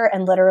this year.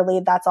 And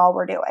literally that's all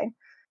we're doing.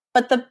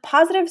 But the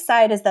positive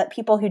side is that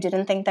people who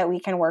didn't think that we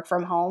can work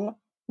from home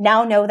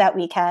now know that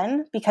we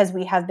can because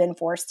we have been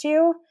forced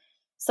to.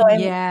 So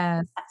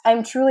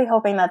I'm truly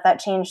hoping that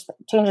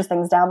changes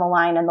things down the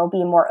line and they'll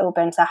be more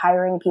open to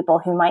hiring people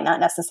who might not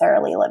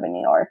necessarily live in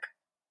New York.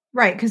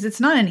 Right, because it's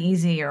not an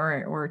easy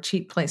or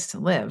cheap place to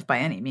live by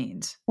any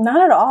means.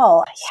 Not at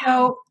all.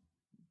 So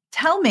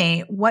tell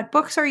me, what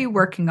books are you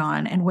working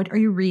on and what are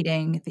you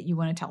reading that you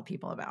want to tell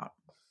people about?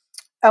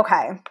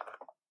 Okay.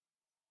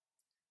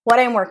 What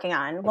I'm working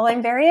on. Well,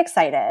 I'm very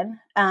excited.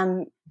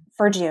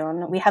 For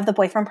June, we have The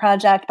Boyfriend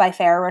Project by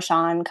Farah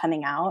Rashan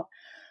coming out.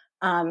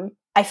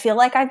 I feel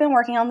like I've been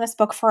working on this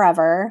book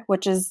forever,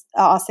 which is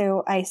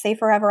also, I say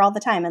forever all the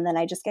time and then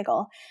I just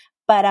giggle.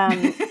 But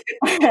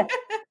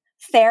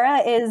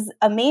Farah is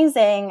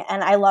amazing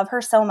and I love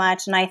her so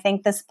much. And I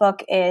think this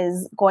book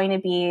is going to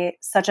be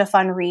such a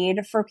fun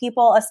read for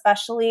people,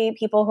 especially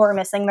people who are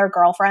missing their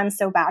girlfriends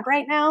so bad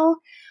right now.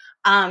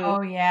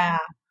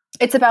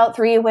 It's about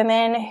 3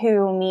 women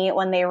who meet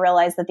when they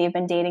realize that they've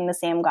been dating the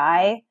same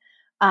guy.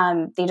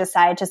 They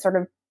decide to sort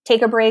of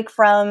take a break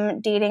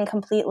from dating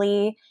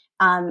completely,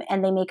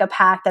 and they make a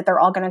pact that they're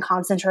all going to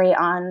concentrate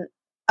on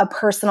a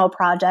personal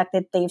project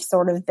that they've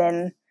sort of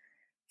been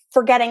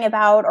forgetting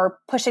about or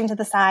pushing to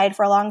the side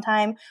for a long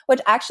time,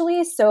 which actually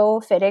is so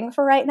fitting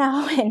for right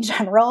now in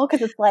general,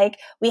 because it's like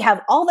we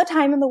have all the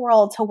time in the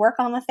world to work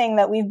on the thing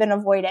that we've been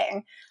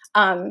avoiding.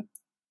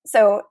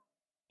 So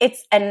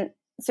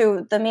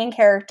the main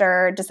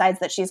character decides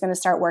that she's going to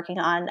start working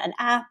on an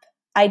app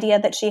idea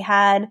that she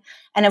had.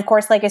 And of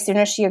course, like as soon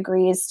as she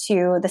agrees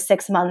to the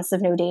 6 months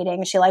of no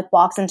dating, she like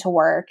walks into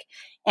work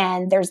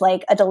and there's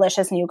like a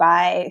delicious new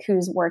guy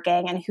who's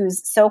working and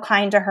who's so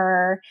kind to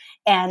her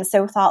and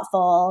so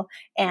thoughtful.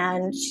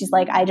 And she's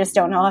like, I just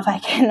don't know if I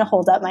can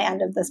hold up my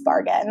end of this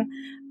bargain.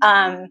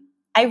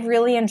 I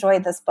really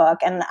enjoyed this book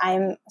and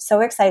I'm so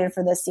excited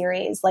for this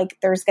series. Like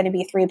there's going to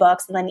be 3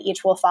 books and then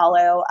each will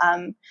follow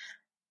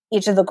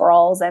each of the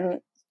girls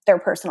and their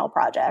personal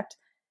project.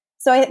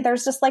 So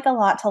there's just like a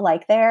lot to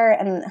like there.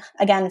 And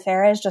again,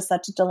 Farah is just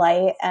such a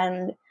delight.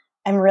 And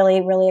I'm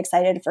really, really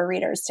excited for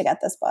readers to get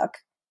this book.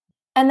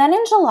 And then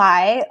in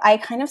July, I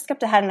kind of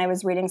skipped ahead and I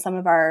was reading some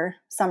of our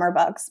summer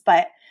books,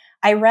 but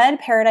I read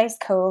Paradise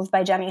Cove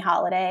by Jenny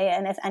Holiday,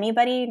 and if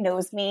anybody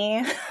knows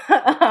me,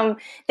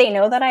 they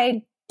know that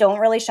I don't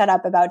really shut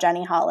up about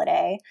Jenny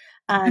Holiday.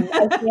 I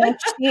think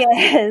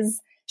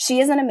she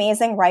is an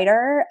amazing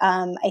writer.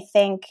 I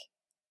think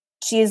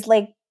she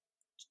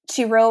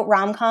wrote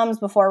rom-coms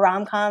before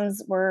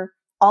rom-coms were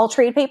all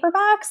trade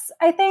paperbacks.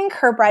 I think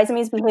her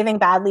Bridesmaids Behaving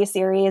Badly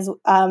series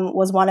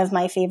was one of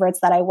my favorites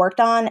that I worked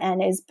on,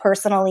 and is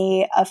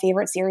personally a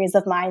favorite series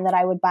of mine that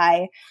I would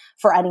buy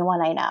for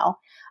anyone I know.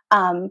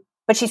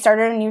 But she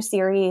started a new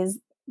series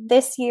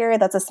this year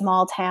that's a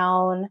small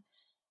town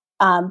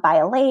by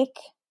a lake.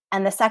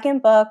 And the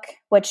second book,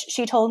 which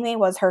she told me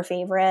was her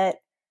favorite,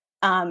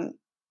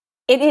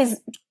 it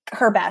is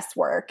her best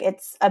work.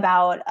 It's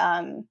about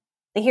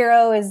the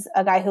hero is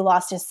a guy who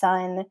lost his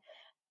son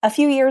a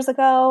few years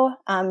ago.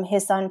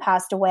 His son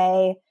passed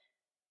away.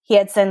 He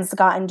had since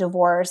gotten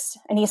divorced,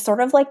 and he's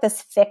sort of like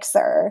this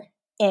fixer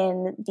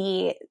in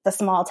the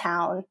small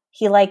town.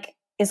 He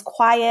is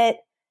quiet.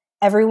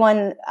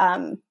 Everyone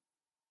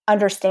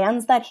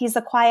understands that he's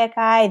a quiet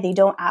guy. They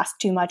don't ask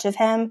too much of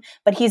him,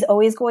 but he's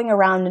always going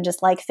around and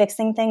just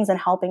fixing things and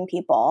helping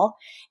people.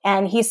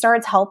 And he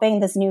starts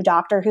helping this new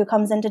doctor who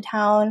comes into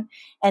town,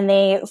 and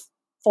they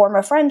form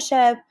a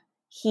friendship.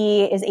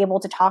 He is able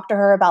to talk to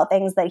her about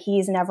things that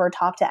he's never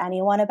talked to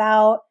anyone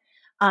about.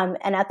 And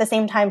at the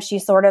same time, she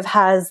sort of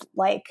has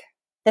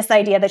this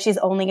idea that she's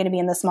only going to be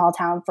in the small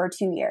town for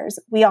 2 years.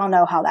 We all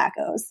know how that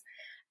goes.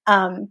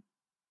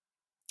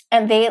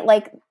 And they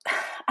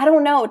I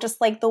don't know, just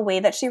the way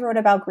that she wrote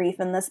about grief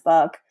in this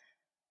book,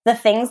 the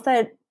things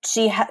that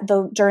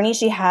the journey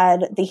she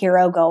had the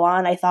hero go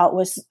on, I thought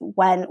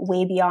went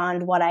way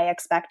beyond what I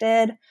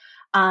expected.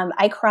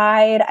 I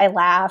cried, I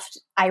laughed,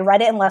 I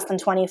read it in less than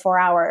 24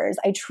 hours.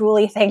 I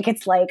truly think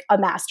it's a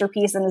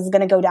masterpiece and is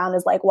going to go down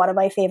as one of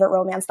my favorite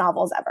romance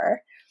novels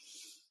ever.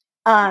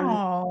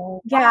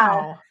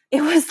 Yeah,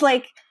 it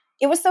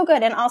was so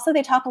good. And also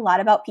they talk a lot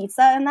about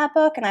pizza in that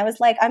book. And I was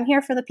I'm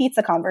here for the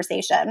pizza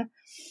conversation.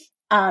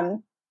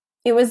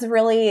 It's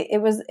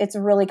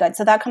really good.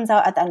 So that comes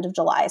out at the end of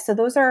July. So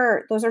those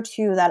are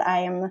two that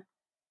I'm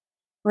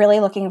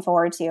really looking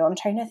forward to. I'm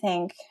trying to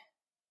think.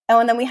 Oh,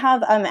 and then we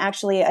have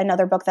actually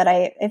another book that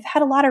I've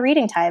had a lot of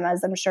reading time,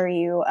 as I'm sure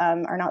you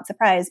are not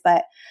surprised,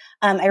 but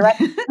I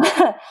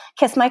read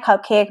Kiss My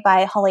Cupcake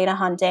by Helena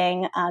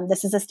Hunting.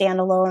 This is a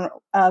standalone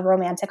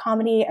romantic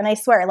comedy, and I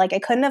swear, I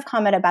couldn't have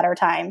come at a better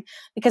time,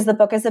 because the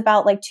book is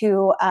about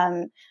two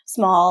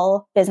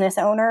small business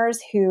owners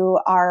who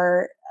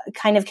are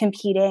kind of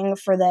competing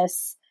for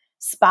this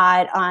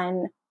spot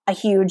on a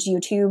huge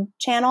YouTube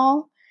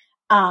channel.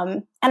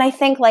 And I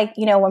think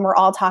when we're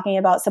all talking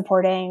about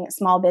supporting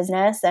small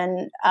business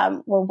and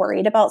we're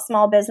worried about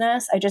small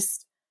business,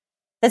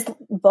 this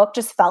book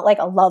just felt like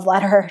a love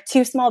letter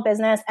to small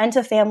business and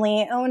to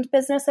family owned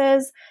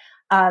businesses.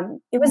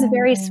 It was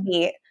very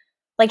sweet.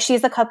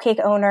 She's a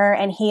cupcake owner,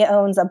 and he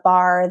owns a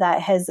bar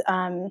that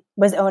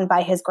was owned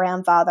by his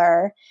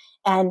grandfather.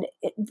 And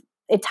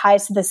it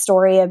ties to the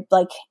story of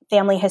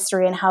family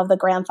history and how the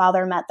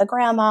grandfather met the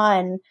grandma.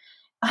 And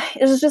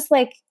it was just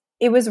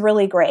it was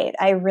really great.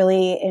 I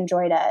really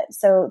enjoyed it.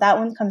 So that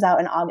one comes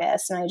out in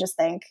August, and I just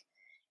think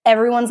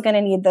everyone's going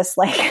to need this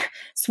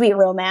sweet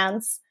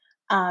romance.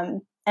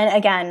 And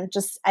again,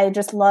 I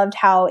just loved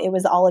how it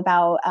was all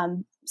about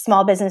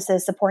small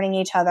businesses supporting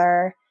each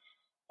other.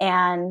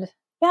 And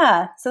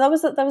yeah, so that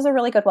was a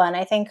really good one.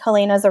 I think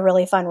Helena's a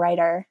really fun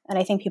writer, and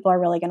I think people are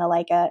really going to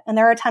like it. And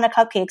there are a ton of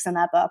cupcakes in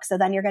that book, so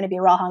then you're going to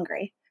be real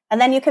hungry. And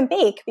then you can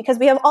bake, because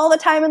we have all the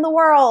time in the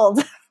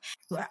world.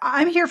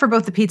 I'm here for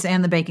both the pizza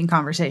and the baking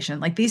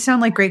conversation. These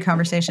sound like great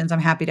conversations.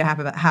 I'm happy to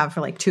have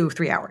for 2 or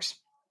 3 hours.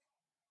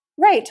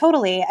 Right,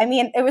 totally. I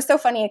mean, it was so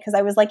funny because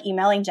I was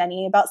emailing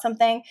Jenny about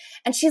something,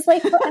 and she's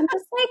like, "But I'm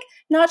just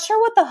not sure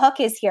what the hook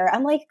is here."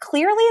 I'm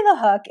clearly the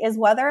hook is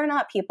whether or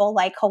not people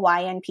like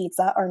Hawaiian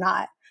pizza or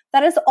not.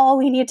 That is all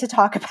we need to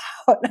talk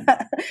about.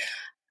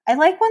 I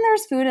like when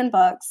there's food in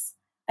books.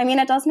 I mean,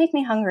 it does make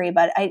me hungry,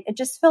 but I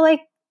just feel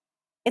like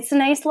it's a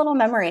nice little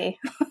memory.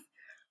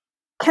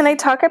 Can I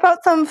talk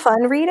about some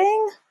fun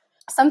reading?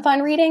 Some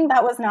fun reading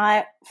that was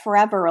not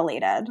forever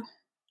related.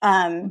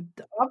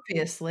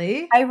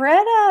 Obviously. I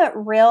read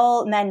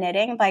Real Men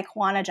Knitting by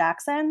Kwana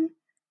Jackson.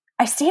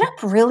 I stayed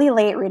up really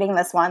late reading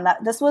this one.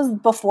 This was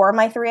before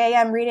my 3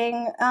 a.m.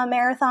 reading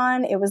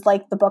marathon. It was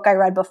the book I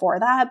read before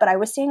that, but I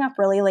was staying up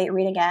really late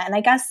reading it. And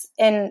I guess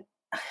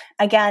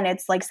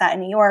it's set in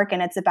New York,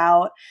 and it's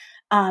about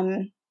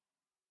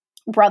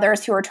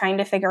brothers who are trying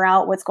to figure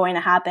out what's going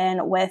to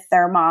happen with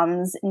their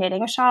mom's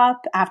knitting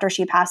shop after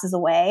she passes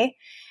away.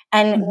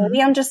 And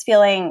maybe I'm just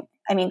feeling,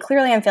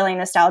 clearly I'm feeling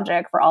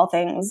nostalgic for all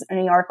things in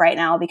New York right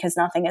now, because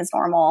nothing is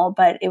normal,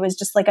 but it was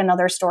just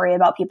another story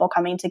about people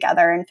coming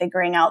together and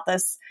figuring out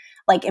this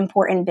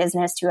important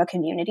business to a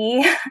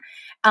community,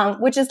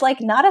 which is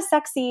not a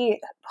sexy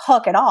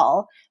hook at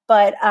all.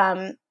 But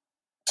to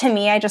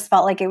me, I just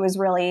felt like it was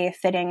really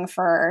fitting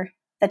for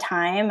the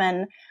time.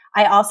 And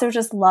I also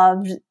just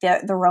loved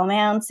the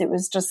romance. It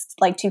was just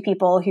two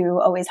people who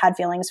always had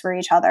feelings for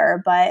each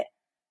other, but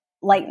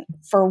like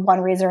for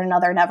one reason or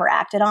another, never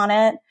acted on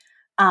it.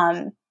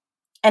 And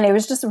it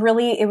was just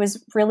it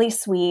was really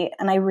sweet,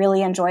 and I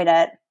really enjoyed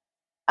it.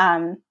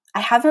 I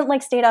haven't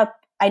like stayed up.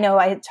 I know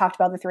I talked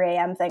about the 3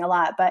 a.m. thing a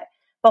lot, but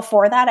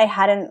before that, I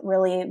hadn't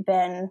really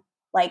been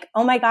like,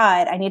 oh my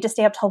God, I need to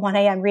stay up till 1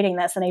 a.m. reading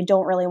this, and I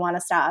don't really want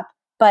to stop.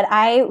 But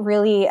I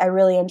really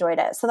enjoyed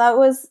it. So that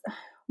was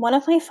one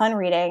of my fun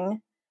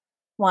reading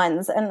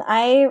ones. And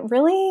I'm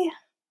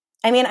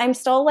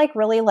still like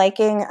really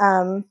liking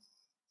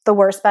The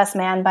Worst Best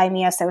Man by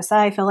Mia Sosa.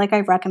 I feel like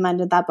I've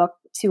recommended that book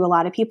to a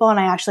lot of people. And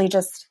I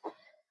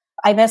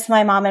miss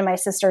my mom and my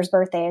sister's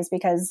birthdays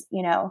because,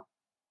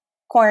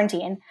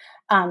 quarantine.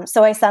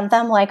 So I sent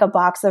them like a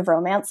box of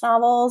romance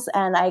novels,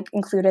 and I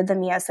included the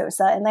Mia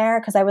Sosa in there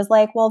because I was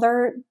like, well,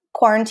 they're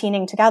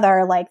quarantining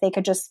together. Like they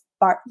could just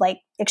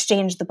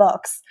exchange the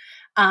books.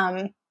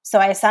 So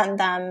I sent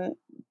them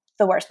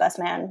The Worst Best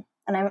Man,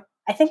 and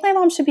I think my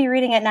mom should be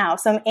reading it now.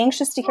 So I'm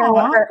anxious to hear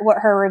what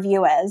her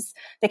review is,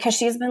 because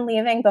she's been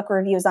leaving book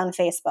reviews on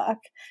Facebook,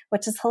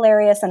 which is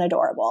hilarious and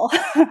adorable.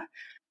 At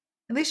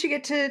least you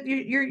get to,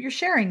 you're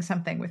sharing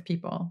something with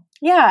people.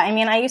 Yeah. I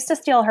mean, I used to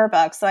steal her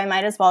books, so I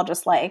might as well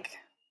just like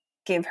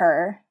give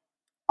her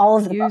all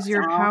of the books. Use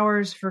your now.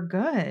 Powers for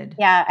good.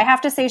 Yeah. I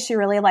have to say she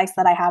really likes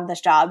that I have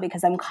this job,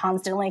 because I'm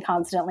constantly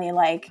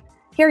like,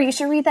 here, you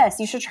should read this.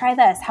 You should try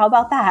this. How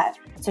about that?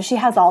 So she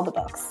has all the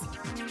books.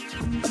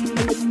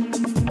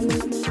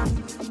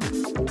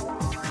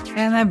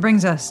 And that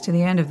brings us to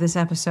the end of this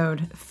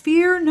episode.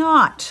 Fear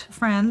not,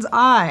 friends.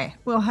 I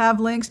will have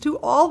links to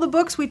all the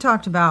books we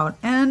talked about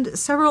and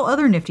several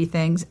other nifty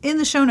things in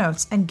the show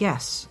notes. And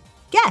guess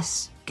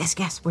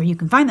where you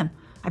can find them.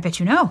 I bet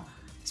you know.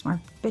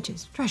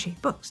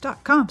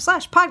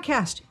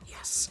 smartbitchestrashybooks.com/podcast.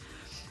 Yes.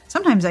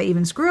 Sometimes I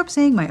even screw up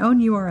saying my own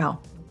URL.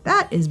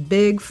 That is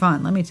big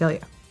fun, let me tell you.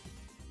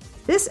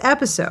 This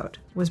episode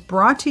was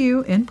brought to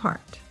you in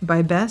part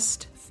by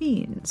Best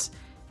Fiends.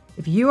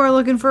 If you are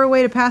looking for a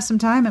way to pass some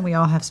time, and we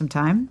all have some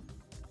time,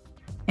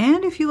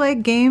 and if you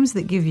like games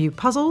that give you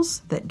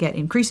puzzles that get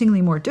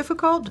increasingly more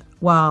difficult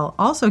while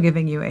also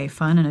giving you a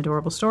fun and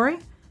adorable story,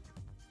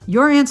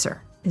 your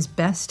answer is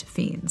Best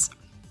Fiends.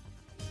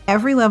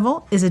 Every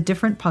level is a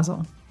different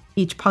puzzle.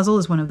 Each puzzle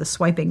is one of the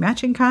swiping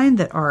matching kind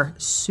that are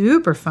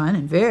super fun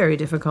and very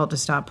difficult to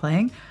stop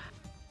playing.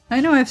 I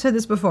know I've said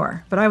this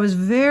before, but I was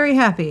very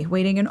happy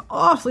waiting an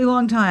awfully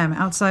long time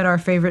outside our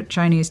favorite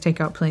Chinese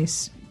takeout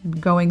place,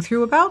 going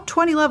through about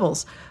 20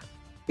 levels,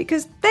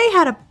 because they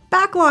had a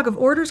backlog of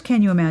orders,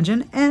 can you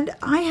imagine? And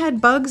I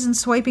had bugs and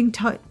swiping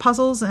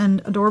puzzles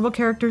and adorable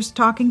characters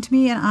talking to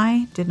me, and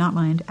I did not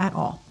mind at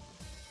all.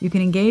 You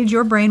can engage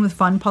your brain with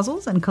fun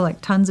puzzles and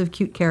collect tons of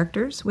cute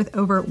characters with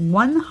over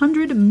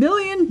 100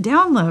 million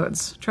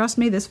downloads. Trust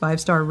me, this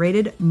 5-star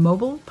rated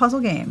mobile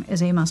puzzle game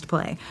is a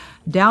must-play.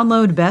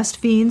 Download Best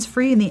Fiends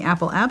free in the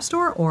Apple App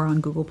Store or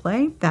on Google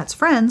Play. That's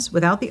friends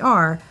without the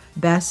R,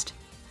 Best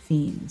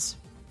Fiends.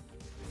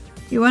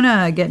 You want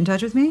to get in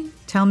touch with me?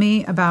 Tell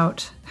me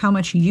about how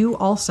much you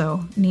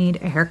also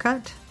need a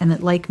haircut, and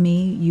that, like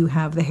me, you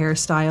have the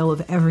hairstyle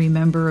of every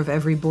member of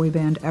every boy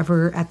band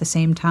ever at the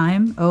same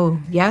time. Oh,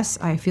 yes,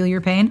 I feel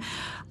your pain.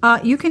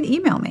 You can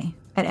email me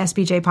at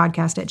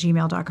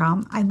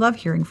sbjpodcast@gmail.com. I love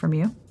hearing from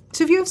you.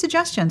 So if you have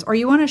suggestions or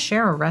you want to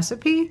share a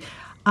recipe,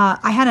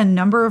 I had a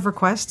number of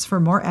requests for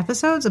more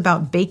episodes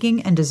about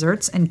baking and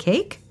desserts and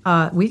cake.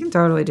 We can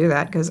totally do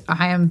that, because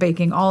I am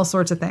baking all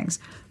sorts of things.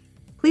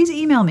 Please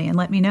email me and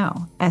let me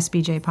know,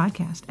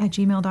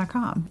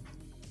 sbjpodcast@gmail.com.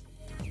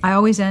 I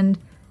always end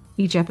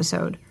each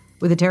episode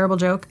with a terrible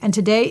joke, and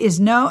today is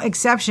no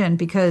exception,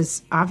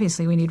 because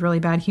obviously we need really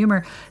bad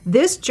humor.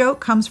 This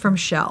joke comes from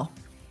Shell,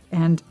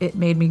 and it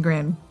made me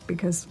grin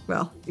because,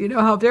 well, you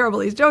know how terrible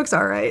these jokes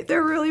are, right?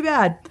 They're really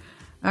bad.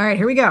 All right,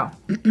 here we go.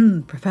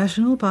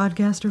 Professional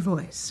podcaster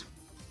voice.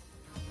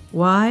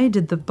 Why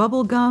did the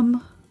bubble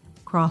gum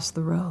cross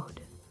the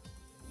road?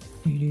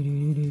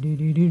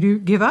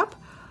 Give up?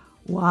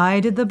 Why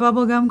did the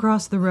bubble gum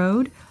cross the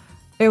road?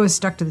 It was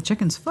stuck to the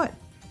chicken's foot.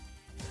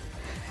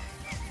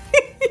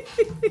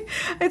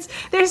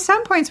 There's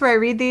some points where I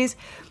read these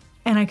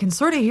and I can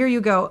sort of hear you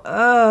go,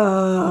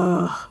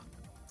 ugh.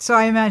 So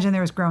I imagine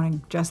there was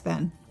groaning just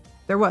then.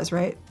 There was,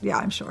 right? Yeah,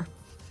 I'm sure.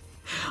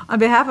 On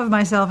behalf of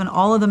myself and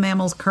all of the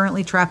mammals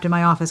currently trapped in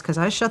my office because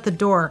I shut the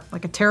door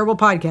like a terrible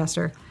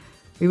podcaster,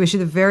 we wish you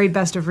the very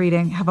best of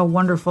reading. Have a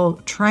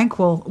wonderful,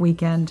 tranquil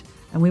weekend,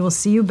 and we will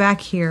see you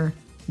back here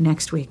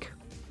next week.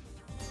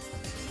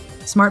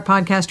 Smart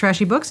Podcast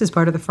Trashy Books is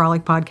part of the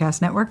Frolic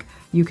Podcast Network.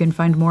 You can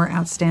find more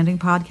outstanding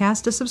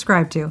podcasts to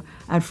subscribe to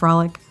at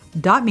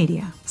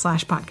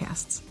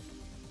frolic.media/podcasts.